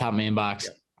that. It's at the top of my inbox.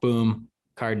 Boom,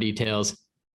 card details,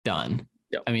 done.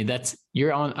 I mean,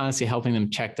 you're honestly helping them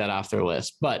check that off their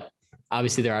list. But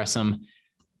obviously there are some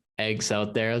eggs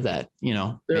out there that,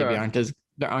 maybe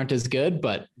aren't as good,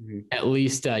 but at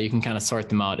least you can kind of sort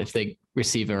them out if they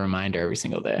receive a reminder every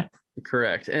single day.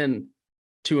 Correct. And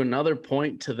to another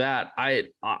point to that, I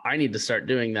need to start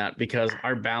doing that, because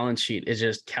our balance sheet is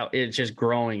just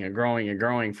growing and growing and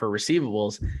growing for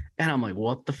receivables. And I'm like,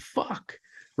 what the fuck?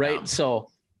 Right. Yeah. So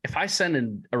if I send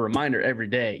in a reminder every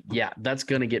day, that's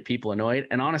going to get people annoyed.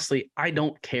 And honestly, I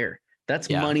don't care. That's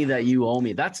money that you owe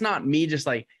me. That's not me just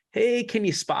like, hey, can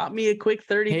you spot me a quick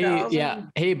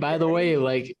 30,000? Hey, by the way,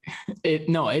 like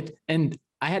and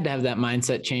I had to have that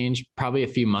mindset change probably a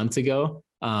few months ago.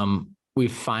 We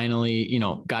finally,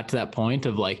 got to that point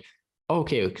of like,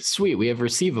 okay, sweet. We have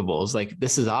receivables. Like,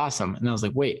 this is awesome. And I was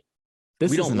like, wait,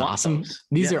 this isn't awesome.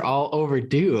 These are all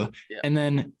overdue. Yeah. And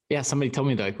then, somebody told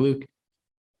me, like, Luke,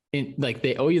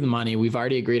 they owe you the money. We've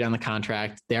already agreed on the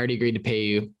contract. They already agreed to pay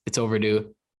you. It's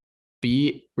overdue.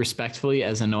 Be respectfully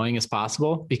as annoying as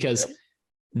possible, because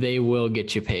they will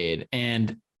get you paid.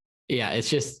 And it's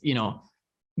just,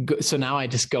 so now I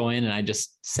just go in and I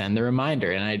just send the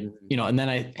reminder, and and then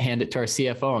I hand it to our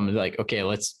CFO. I'm like, okay,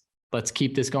 let's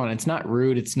keep this going. It's not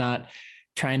rude. It's not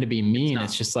trying to be mean.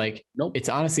 It's just like, it's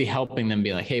honestly helping them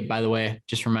be like, hey, by the way,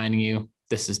 just reminding you,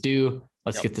 this is due.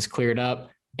 Let's get this cleared up.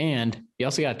 And you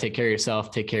also got to take care of yourself,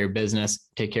 take care of your business,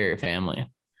 take care of your family.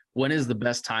 When is the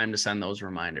best time to send those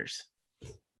reminders?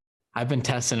 I've been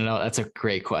testing it out. That's a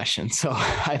great question. So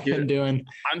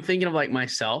I'm thinking of like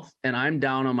myself, and I'm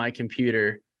down on my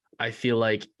computer, I feel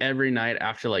like every night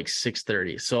after like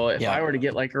 6:30. So if I were to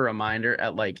get like a reminder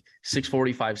at like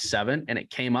 6:45, 7, and it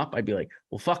came up, I'd be like,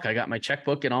 well, fuck, I got my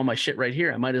checkbook and all my shit right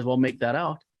here. I might as well make that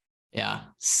out. Yeah.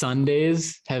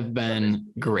 Sundays have been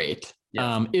great.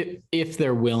 Yeah. If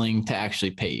they're willing to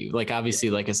actually pay you. Like, obviously,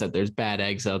 like I said, there's bad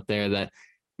eggs out there that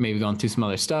maybe going through some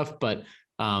other stuff, but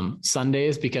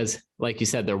Sundays, because like you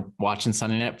said, they're watching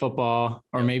Sunday Night Football,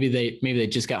 or maybe they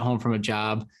just got home from a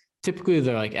job. Typically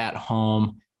they're like at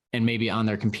home and maybe on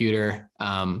their computer.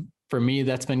 For me,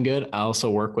 that's been good. I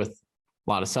also work with a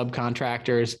lot of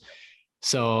subcontractors.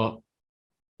 So,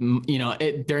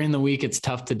 during the week, it's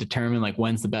tough to determine like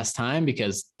when's the best time,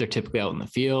 because they're typically out in the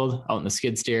field, out in the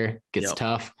skid steer. Gets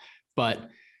tough, but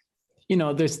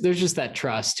there's just that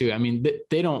trust too. I mean,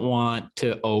 they don't want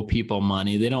to owe people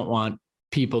money. They don't want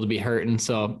people to be hurting.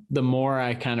 So the more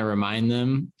I kind of remind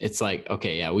them, it's like,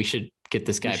 okay, we should get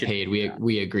this guy paid.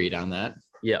 We agreed on that.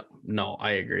 Yeah, no,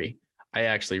 I agree. I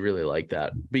actually really like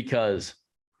that, because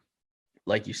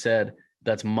like you said,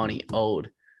 that's money owed.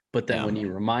 But then when you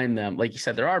remind them, like you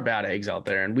said, there are bad eggs out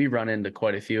there, and we run into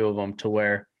quite a few of them, to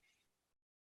where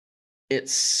it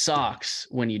sucks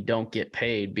when you don't get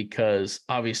paid, because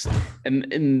obviously,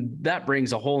 and that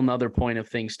brings a whole nother point of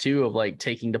things too, of like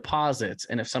taking deposits.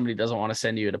 And if somebody doesn't want to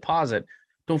send you a deposit,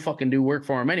 don't fucking do work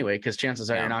for them anyway, because chances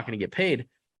are you're not going to get paid.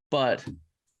 But,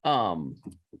 God,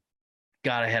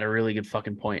 I had a really good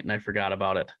fucking point and I forgot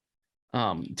about it.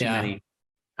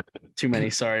 Too many.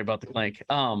 Sorry about the clank.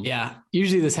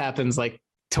 Usually this happens like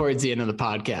towards the end of the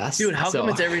podcast. Dude, how come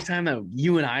it's every time that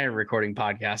you and I are recording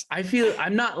podcasts, I feel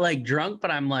I'm not like drunk, but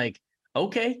I'm like,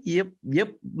 okay, yep.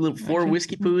 4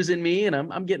 whiskey poos in me, and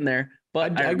I'm getting there.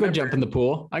 But I go jump in the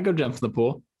pool. I go jump in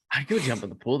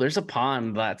the pool. There's a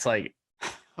pond that's like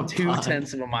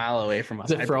 2/10 of a mile away from us.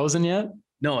 Is it frozen yet?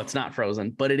 No, it's not frozen,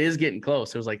 but it is getting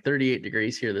close. It was like 38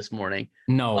 degrees here this morning.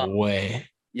 No way.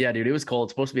 Yeah, dude, it was cold.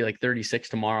 It's supposed to be like 36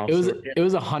 tomorrow. It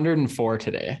was 104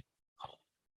 today.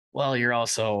 Well, you're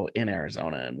also in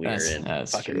Arizona, and we're in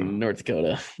fucking true. North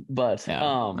Dakota. But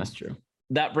that's true.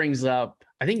 That brings up,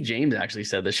 I think James actually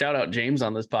said this. Shout out James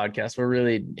on this podcast. We're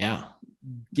really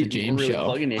the James show.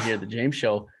 Plugging you here, the James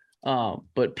show.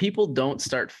 But people don't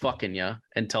start fucking you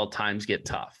until times get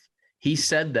tough. He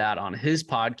said that on his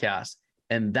podcast,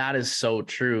 and that is so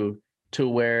true, to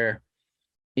where,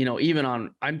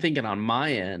 even I'm thinking on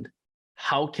my end,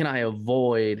 how can I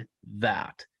avoid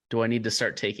that? Do I need to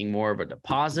start taking more of a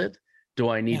deposit? Do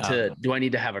I need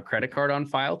to have a credit card on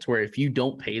file to where if you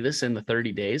don't pay this in the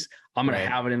 30 days, I'm going to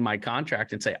have it in my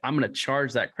contract and say, I'm going to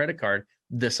charge that credit card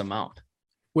this amount.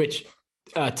 Which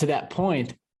to that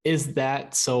point, is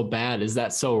that so bad? Is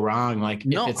that so wrong? Like,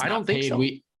 no, if it's I not don't think paid,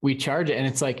 so. We charge it. And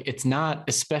it's like, it's not,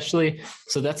 especially.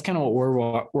 So that's kind of what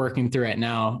we're working through right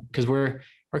now. Cause we're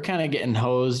kind of getting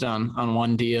hosed on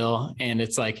one deal. And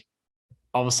it's like,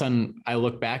 all of a sudden I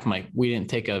look back, I'm like, we didn't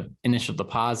take a initial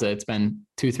deposit. It's been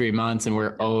 2-3 months and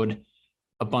we're owed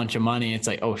a bunch of money. It's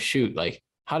like, oh shoot, like,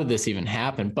 how did this even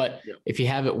happen? But if you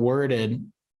have it worded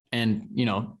and,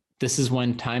 this is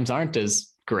when times aren't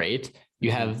as great,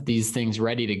 you have these things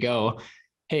ready to go.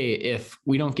 Hey, if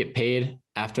we don't get paid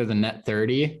after the net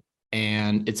 30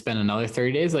 and it's been another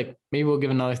 30 days, like maybe we'll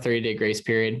give another 30-day grace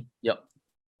period. Yep.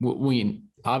 We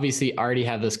obviously already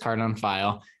have this card on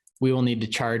file. We will need to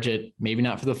charge it, maybe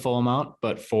not for the full amount,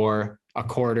 but for a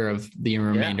quarter of the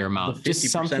remainder amount. Just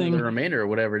something, the remainder or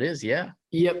whatever it is. Yeah.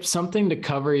 Yep. Something to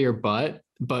cover your butt.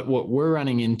 But what we're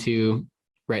running into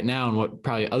right now, and what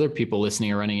probably other people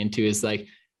listening are running into, is like,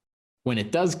 when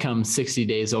it does come 60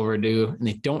 days overdue and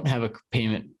they don't have a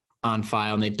payment on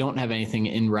file and they don't have anything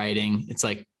in writing, it's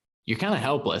like, you're kind of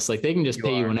helpless. Like, they can just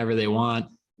pay you whenever they want.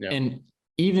 Yep. And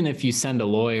even if you send a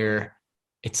lawyer,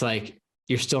 it's like,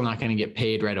 you're still not going to get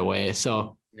paid right away.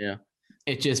 So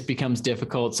it just becomes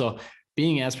difficult. So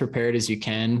being as prepared as you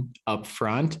can up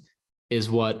front is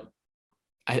what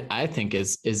I think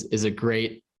is a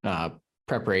great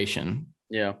preparation.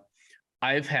 Yeah.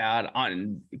 I've had,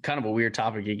 on kind of a weird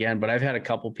topic again, but I've had a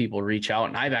couple people reach out,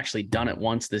 and I've actually done it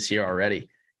once this year already,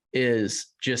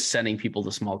 is just sending people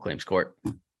to small claims court.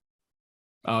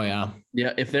 Oh yeah.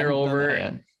 Yeah. If they're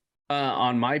over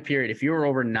on my period, if you were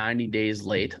over 90 days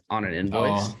late on an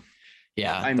invoice,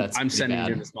 I'm sending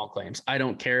you to small claims. I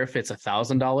don't care if it's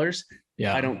 $1,000.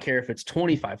 Yeah. I don't care if it's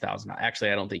 25,000.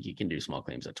 Actually, I don't think you can do small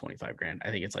claims at 25 grand. I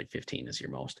think it's like 15 is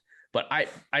your most, but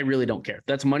I really don't care.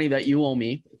 That's money that you owe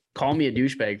me. Call me a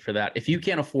douchebag for that. If you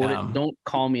can't afford it, don't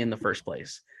call me in the first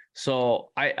place.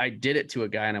 So I did it to a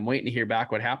guy, and I'm waiting to hear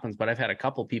back what happens. But I've had a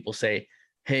couple people say,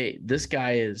 hey, this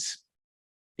guy is,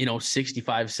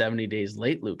 65, 70 days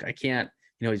late, Luke. I can't,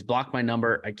 he's blocked my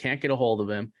number. I can't get a hold of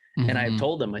him. Mm-hmm. And I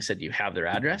told them, I said, do you have their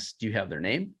address? Do you have their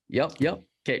name? Yep.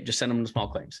 Okay. Just send them to small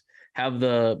claims. Have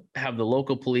the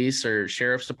local police or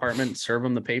sheriff's department serve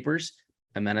them the papers,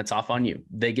 and then it's off on you.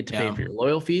 They get to pay for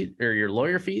your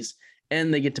lawyer fees,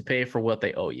 and they get to pay for what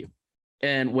they owe you.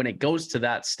 And when it goes to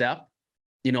that step,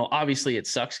 obviously it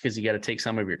sucks because you got to take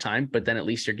some of your time, but then at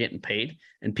least you're getting paid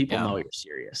and people know you're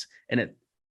serious. And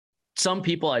some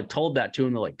people I've told that to,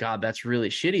 and they're like, God, that's really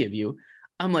shitty of you.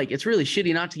 I'm like, it's really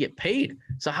shitty not to get paid.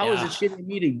 So how is it shitty of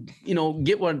me to,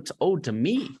 get what's owed to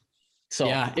me? So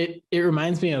it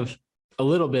reminds me of a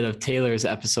little bit of Taylor's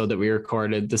episode that we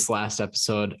recorded, this last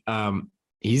episode.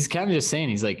 He's kind of just saying,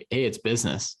 he's like, hey, it's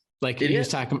business. Like, he was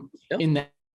talking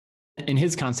in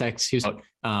his context, he was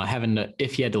having to,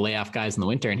 if he had to lay off guys in the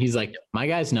winter, and he's like, my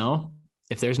guys know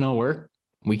if there's no work,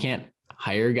 we can't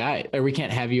hire a guy, or we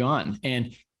can't have you on.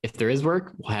 And if there is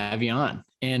work, we'll have you on.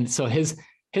 And so his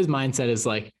mindset is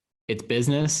like, it's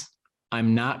business.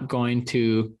 I'm not going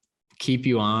to keep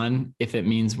you on if it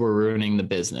means we're ruining the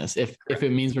business, if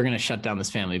it means we're going to shut down this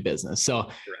family business. So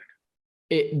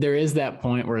there is that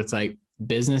point where it's like,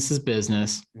 business is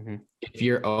business. Mm-hmm. If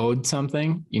you're owed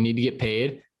something, you need to get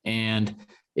paid. And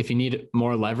if you need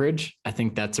more leverage, I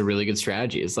think that's a really good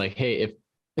strategy. It's like, hey,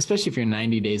 especially if you're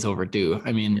 90 days overdue,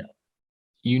 I mean,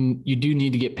 you do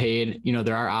need to get paid.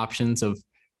 There are options of,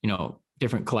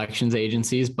 different collections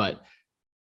agencies, but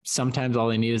sometimes all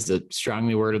they need is a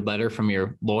strongly worded letter from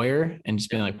your lawyer and just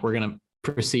being like, we're going to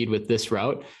proceed with this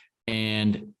route,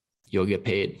 and you'll get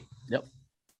paid. Yep.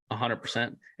 100%.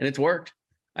 And it's worked.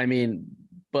 I mean,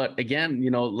 but again,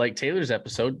 like Taylor's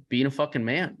episode, being a fucking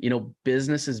man,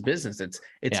 business is business.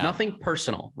 It's nothing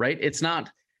personal, right? It's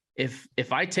not,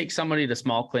 if I take somebody to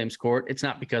small claims court, it's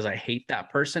not because I hate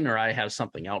that person or I have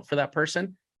something out for that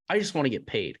person. I just want to get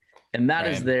paid. And that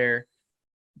is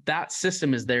that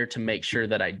system is there to make sure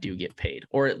that I do get paid,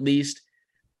 or at least,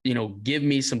 give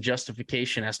me some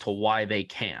justification as to why they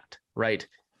can't, right?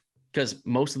 Because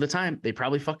most of the time they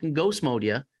probably fucking ghost mode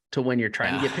you to when you're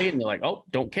trying to get paid, and they're like, oh,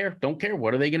 don't care.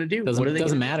 What are they going to do?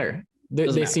 Doesn't matter.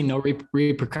 They see no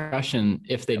repercussion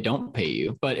if they don't pay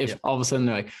you. But if all of a sudden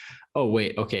they're like, oh,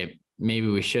 wait, okay, maybe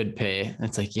we should pay. And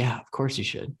it's like, yeah, of course you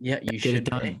should. Yeah, you Get it should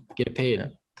done. pay. Get it paid. Yeah.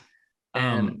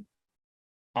 And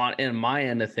in my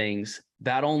end of things,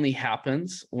 that only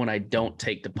happens when I don't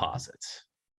take deposits.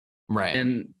 Right.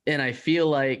 And I feel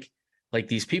like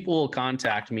these people will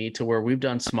contact me to where we've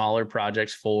done smaller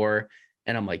projects for,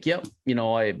 and I'm like, yep,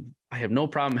 I have no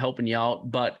problem helping you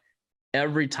out. But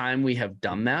every time we have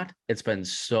done that, it's been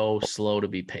so slow to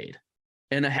be paid.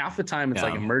 And half the time it's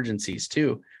like emergencies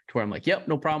too, to where I'm like, yep,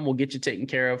 no problem. We'll get you taken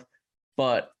care of.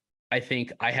 But I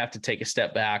think I have to take a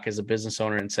step back as a business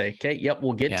owner and say, okay, yep,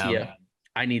 we'll get to you.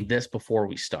 I need this before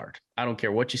we start. I don't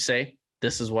care what you say.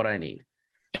 This is what I need.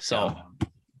 So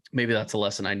maybe that's a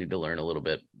lesson I need to learn a little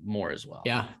bit more as well.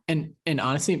 Yeah. And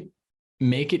honestly,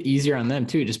 make it easier on them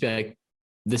too. Just be like,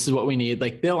 this is what we need.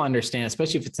 Like they'll understand,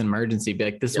 especially if it's an emergency, be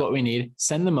like, this is what we need.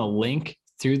 Send them a link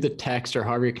through the text or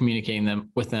however you're communicating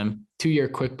with them to your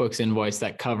QuickBooks invoice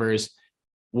that covers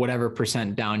whatever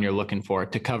 % down you're looking for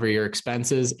to cover your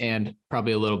expenses and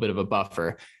probably a little bit of a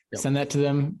buffer. Send that to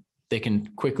them. They can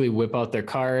quickly whip out their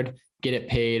card, get it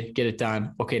paid, get it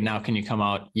done. Okay, now can you come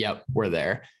out? Yep, we're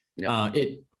there.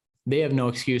 They have no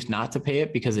excuse not to pay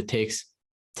it because it takes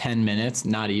 10 minutes,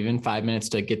 not even 5 minutes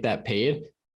to get that paid.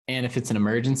 And if it's an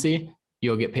emergency,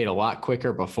 you'll get paid a lot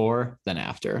quicker before than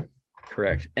after.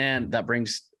 Correct. And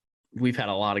we've had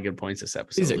a lot of good points this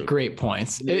episode. These are great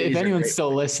points. If anyone's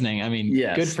still listening, I mean,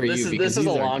 good for you. This is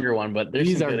a longer one, but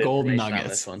these are gold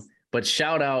nuggets. But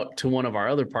shout out to one of our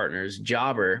other partners,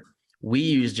 Jobber. We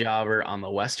use Jobber on the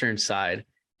Western side.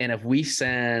 And if we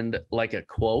send like a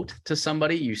quote to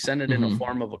somebody, you send it in a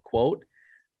form of a quote,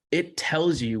 it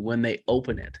tells you when they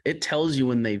open it. It tells you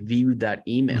when they viewed that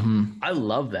email. I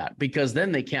love that because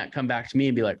then they can't come back to me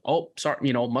and be like, oh,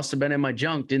 sorry, must have been in my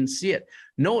junk. Didn't see it.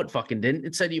 No, it fucking didn't.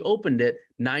 It said you opened it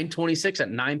 9:26 at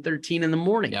 9:13 in the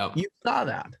morning. Yep. You saw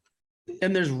that.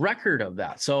 And there's record of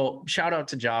that. So shout out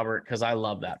to Jobber because I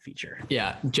love that feature.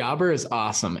 Yeah, Jobber is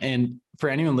awesome. And for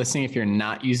anyone listening, if you're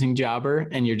not using Jobber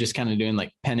and you're just kind of doing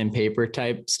like pen and paper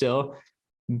type still,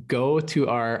 go to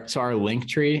our link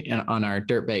tree and on our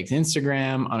Dirtbags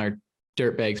Instagram, on our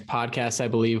Dirtbags podcast, I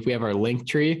believe we have our link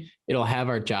tree. It'll have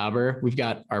our Jobber. We've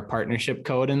got our partnership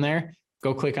code in there.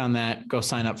 Go click on that, go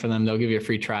sign up for them. They'll give you a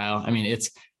free trial. I mean,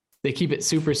 they keep it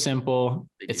super simple.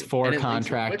 It's for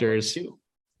contractors.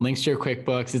 Links to your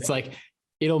QuickBooks. It's like,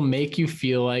 it'll make you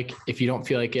feel like, if you don't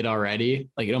feel like it already,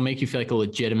 like it'll make you feel like a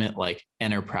legitimate like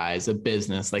enterprise, a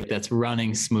business like that's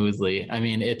running smoothly. I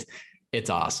mean, it's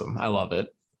awesome. I love it.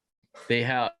 They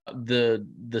have the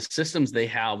systems they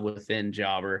have within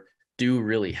Jobber do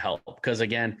really help because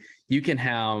again, you can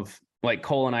have like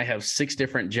Cole and I have 6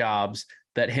 different jobs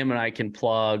that him and I can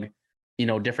plug,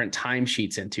 different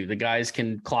timesheets into. The guys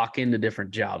can clock into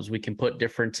different jobs. We can put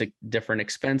different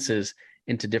expenses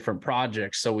into different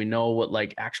projects. So we know what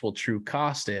like actual true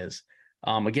cost is.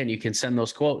 Again, you can send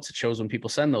those quotes. It shows when people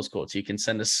send those quotes. You can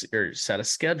set a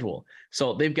schedule.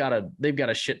 So they've got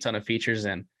a shit ton of features,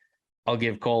 and I'll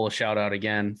give Cole a shout out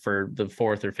again for the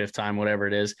 4th or 5th time, whatever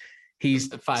it is. He's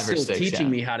 5 or 6 teaching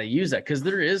me how to use that. Cause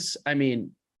there is,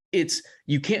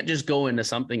 you can't just go into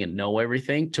something and know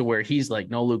everything to where he's like,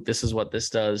 no, Luke, this is what this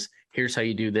does. Here's how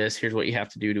you do this. Here's what you have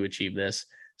to do to achieve this.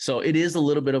 So it is a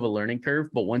little bit of a learning curve,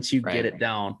 but once you get it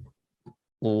down,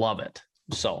 love it.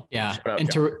 So yeah.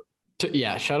 And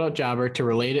shout out Jobber. To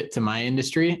relate it to my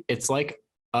industry, it's like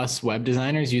us web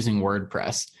designers using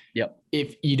WordPress. Yep.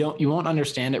 If you won't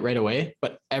understand it right away,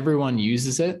 but everyone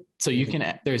uses it. So you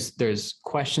can, there's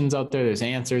questions out there, there's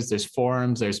answers, there's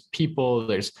forums, there's people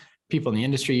in the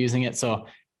industry using it. So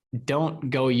don't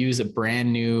go use a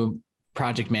brand new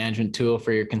project management tool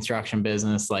for your construction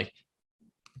business. Like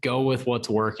go with what's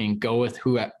working, go with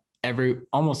who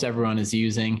almost everyone is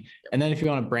using. And then if you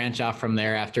want to branch off from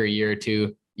there after a year or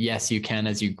two, yes, you can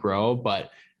as you grow.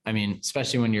 But I mean,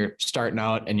 especially when you're starting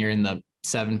out and you're in the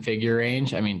 7-figure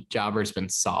range, I mean, Jobber's been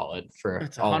solid for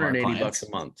it's $180 a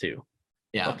month too.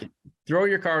 Yeah. Okay. Throw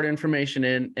your card information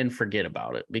in and forget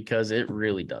about it because it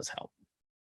really does help.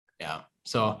 Yeah.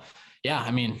 So yeah, I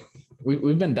mean,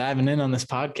 we've been diving in on this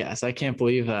podcast. I can't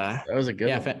believe that was a good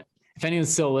one. If anyone's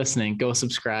still listening, go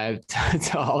subscribe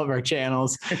to all of our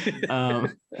channels.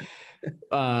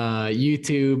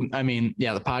 YouTube. I mean,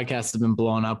 yeah, the podcast has been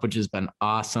blowing up, which has been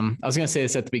awesome. I was going to say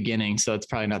this at the beginning, so it's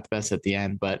probably not the best at the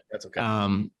end, but that's okay.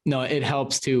 No, it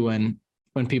helps too when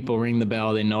people ring the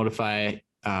bell, they notify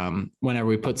whenever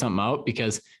we put something out,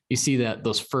 because you see that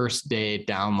those first day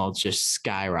downloads just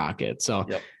skyrocket. So,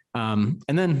 and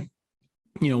then,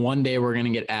 one day we're going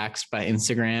to get axed by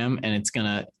Instagram, and it's going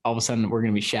to, all of a sudden we're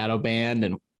going to be shadow banned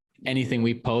and anything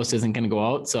we post isn't going to go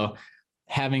out. So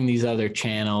having these other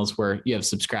channels where you have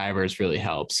subscribers really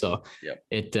helps. So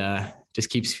it just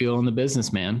keeps fueling the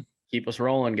business, man. Keep us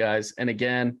rolling, guys. And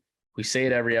again, we say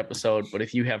it every episode, but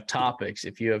if you have topics,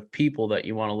 if you have people that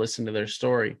you want to listen to their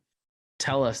story,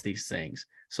 tell us these things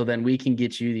so then we can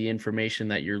get you the information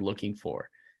that you're looking for.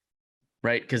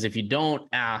 Right? Because if you don't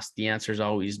ask, the answer is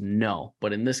always no.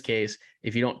 But in this case,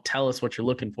 if you don't tell us what you're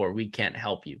looking for, we can't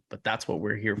help you. But that's what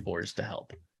we're here for, is to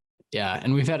help. Yeah.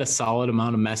 And we've had a solid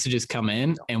amount of messages come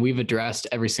in and we've addressed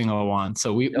every single one.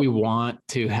 So we want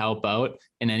to help out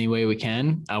in any way we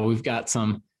can. We've got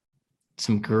some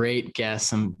great guests,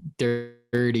 some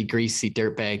dirty, greasy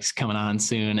dirtbags coming on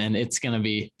soon. And it's going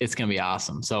to be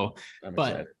awesome. So,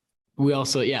 but we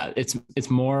also,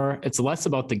 it's less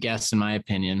about the guests, in my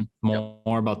opinion,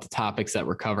 more about the topics that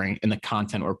we're covering and the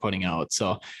content we're putting out.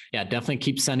 So definitely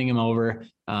keep sending them over.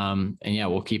 And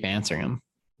we'll keep answering them.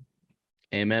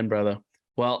 Amen, brother.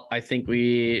 Well, I think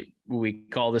we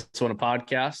call this one a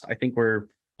podcast. I think we're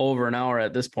over an hour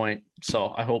at this point.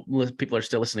 So I hope people are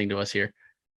still listening to us here.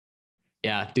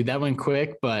 Yeah, dude, that went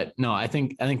quick, but no, I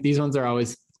think these ones are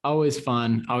always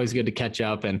fun, always good to catch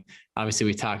up. And obviously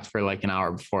we talked for like an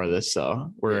hour before this,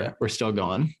 so we're still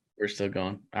going. We're still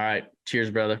going. All right. Cheers,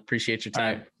 brother. Appreciate your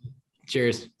time.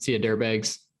 Cheers. See you,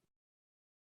 dirtbags.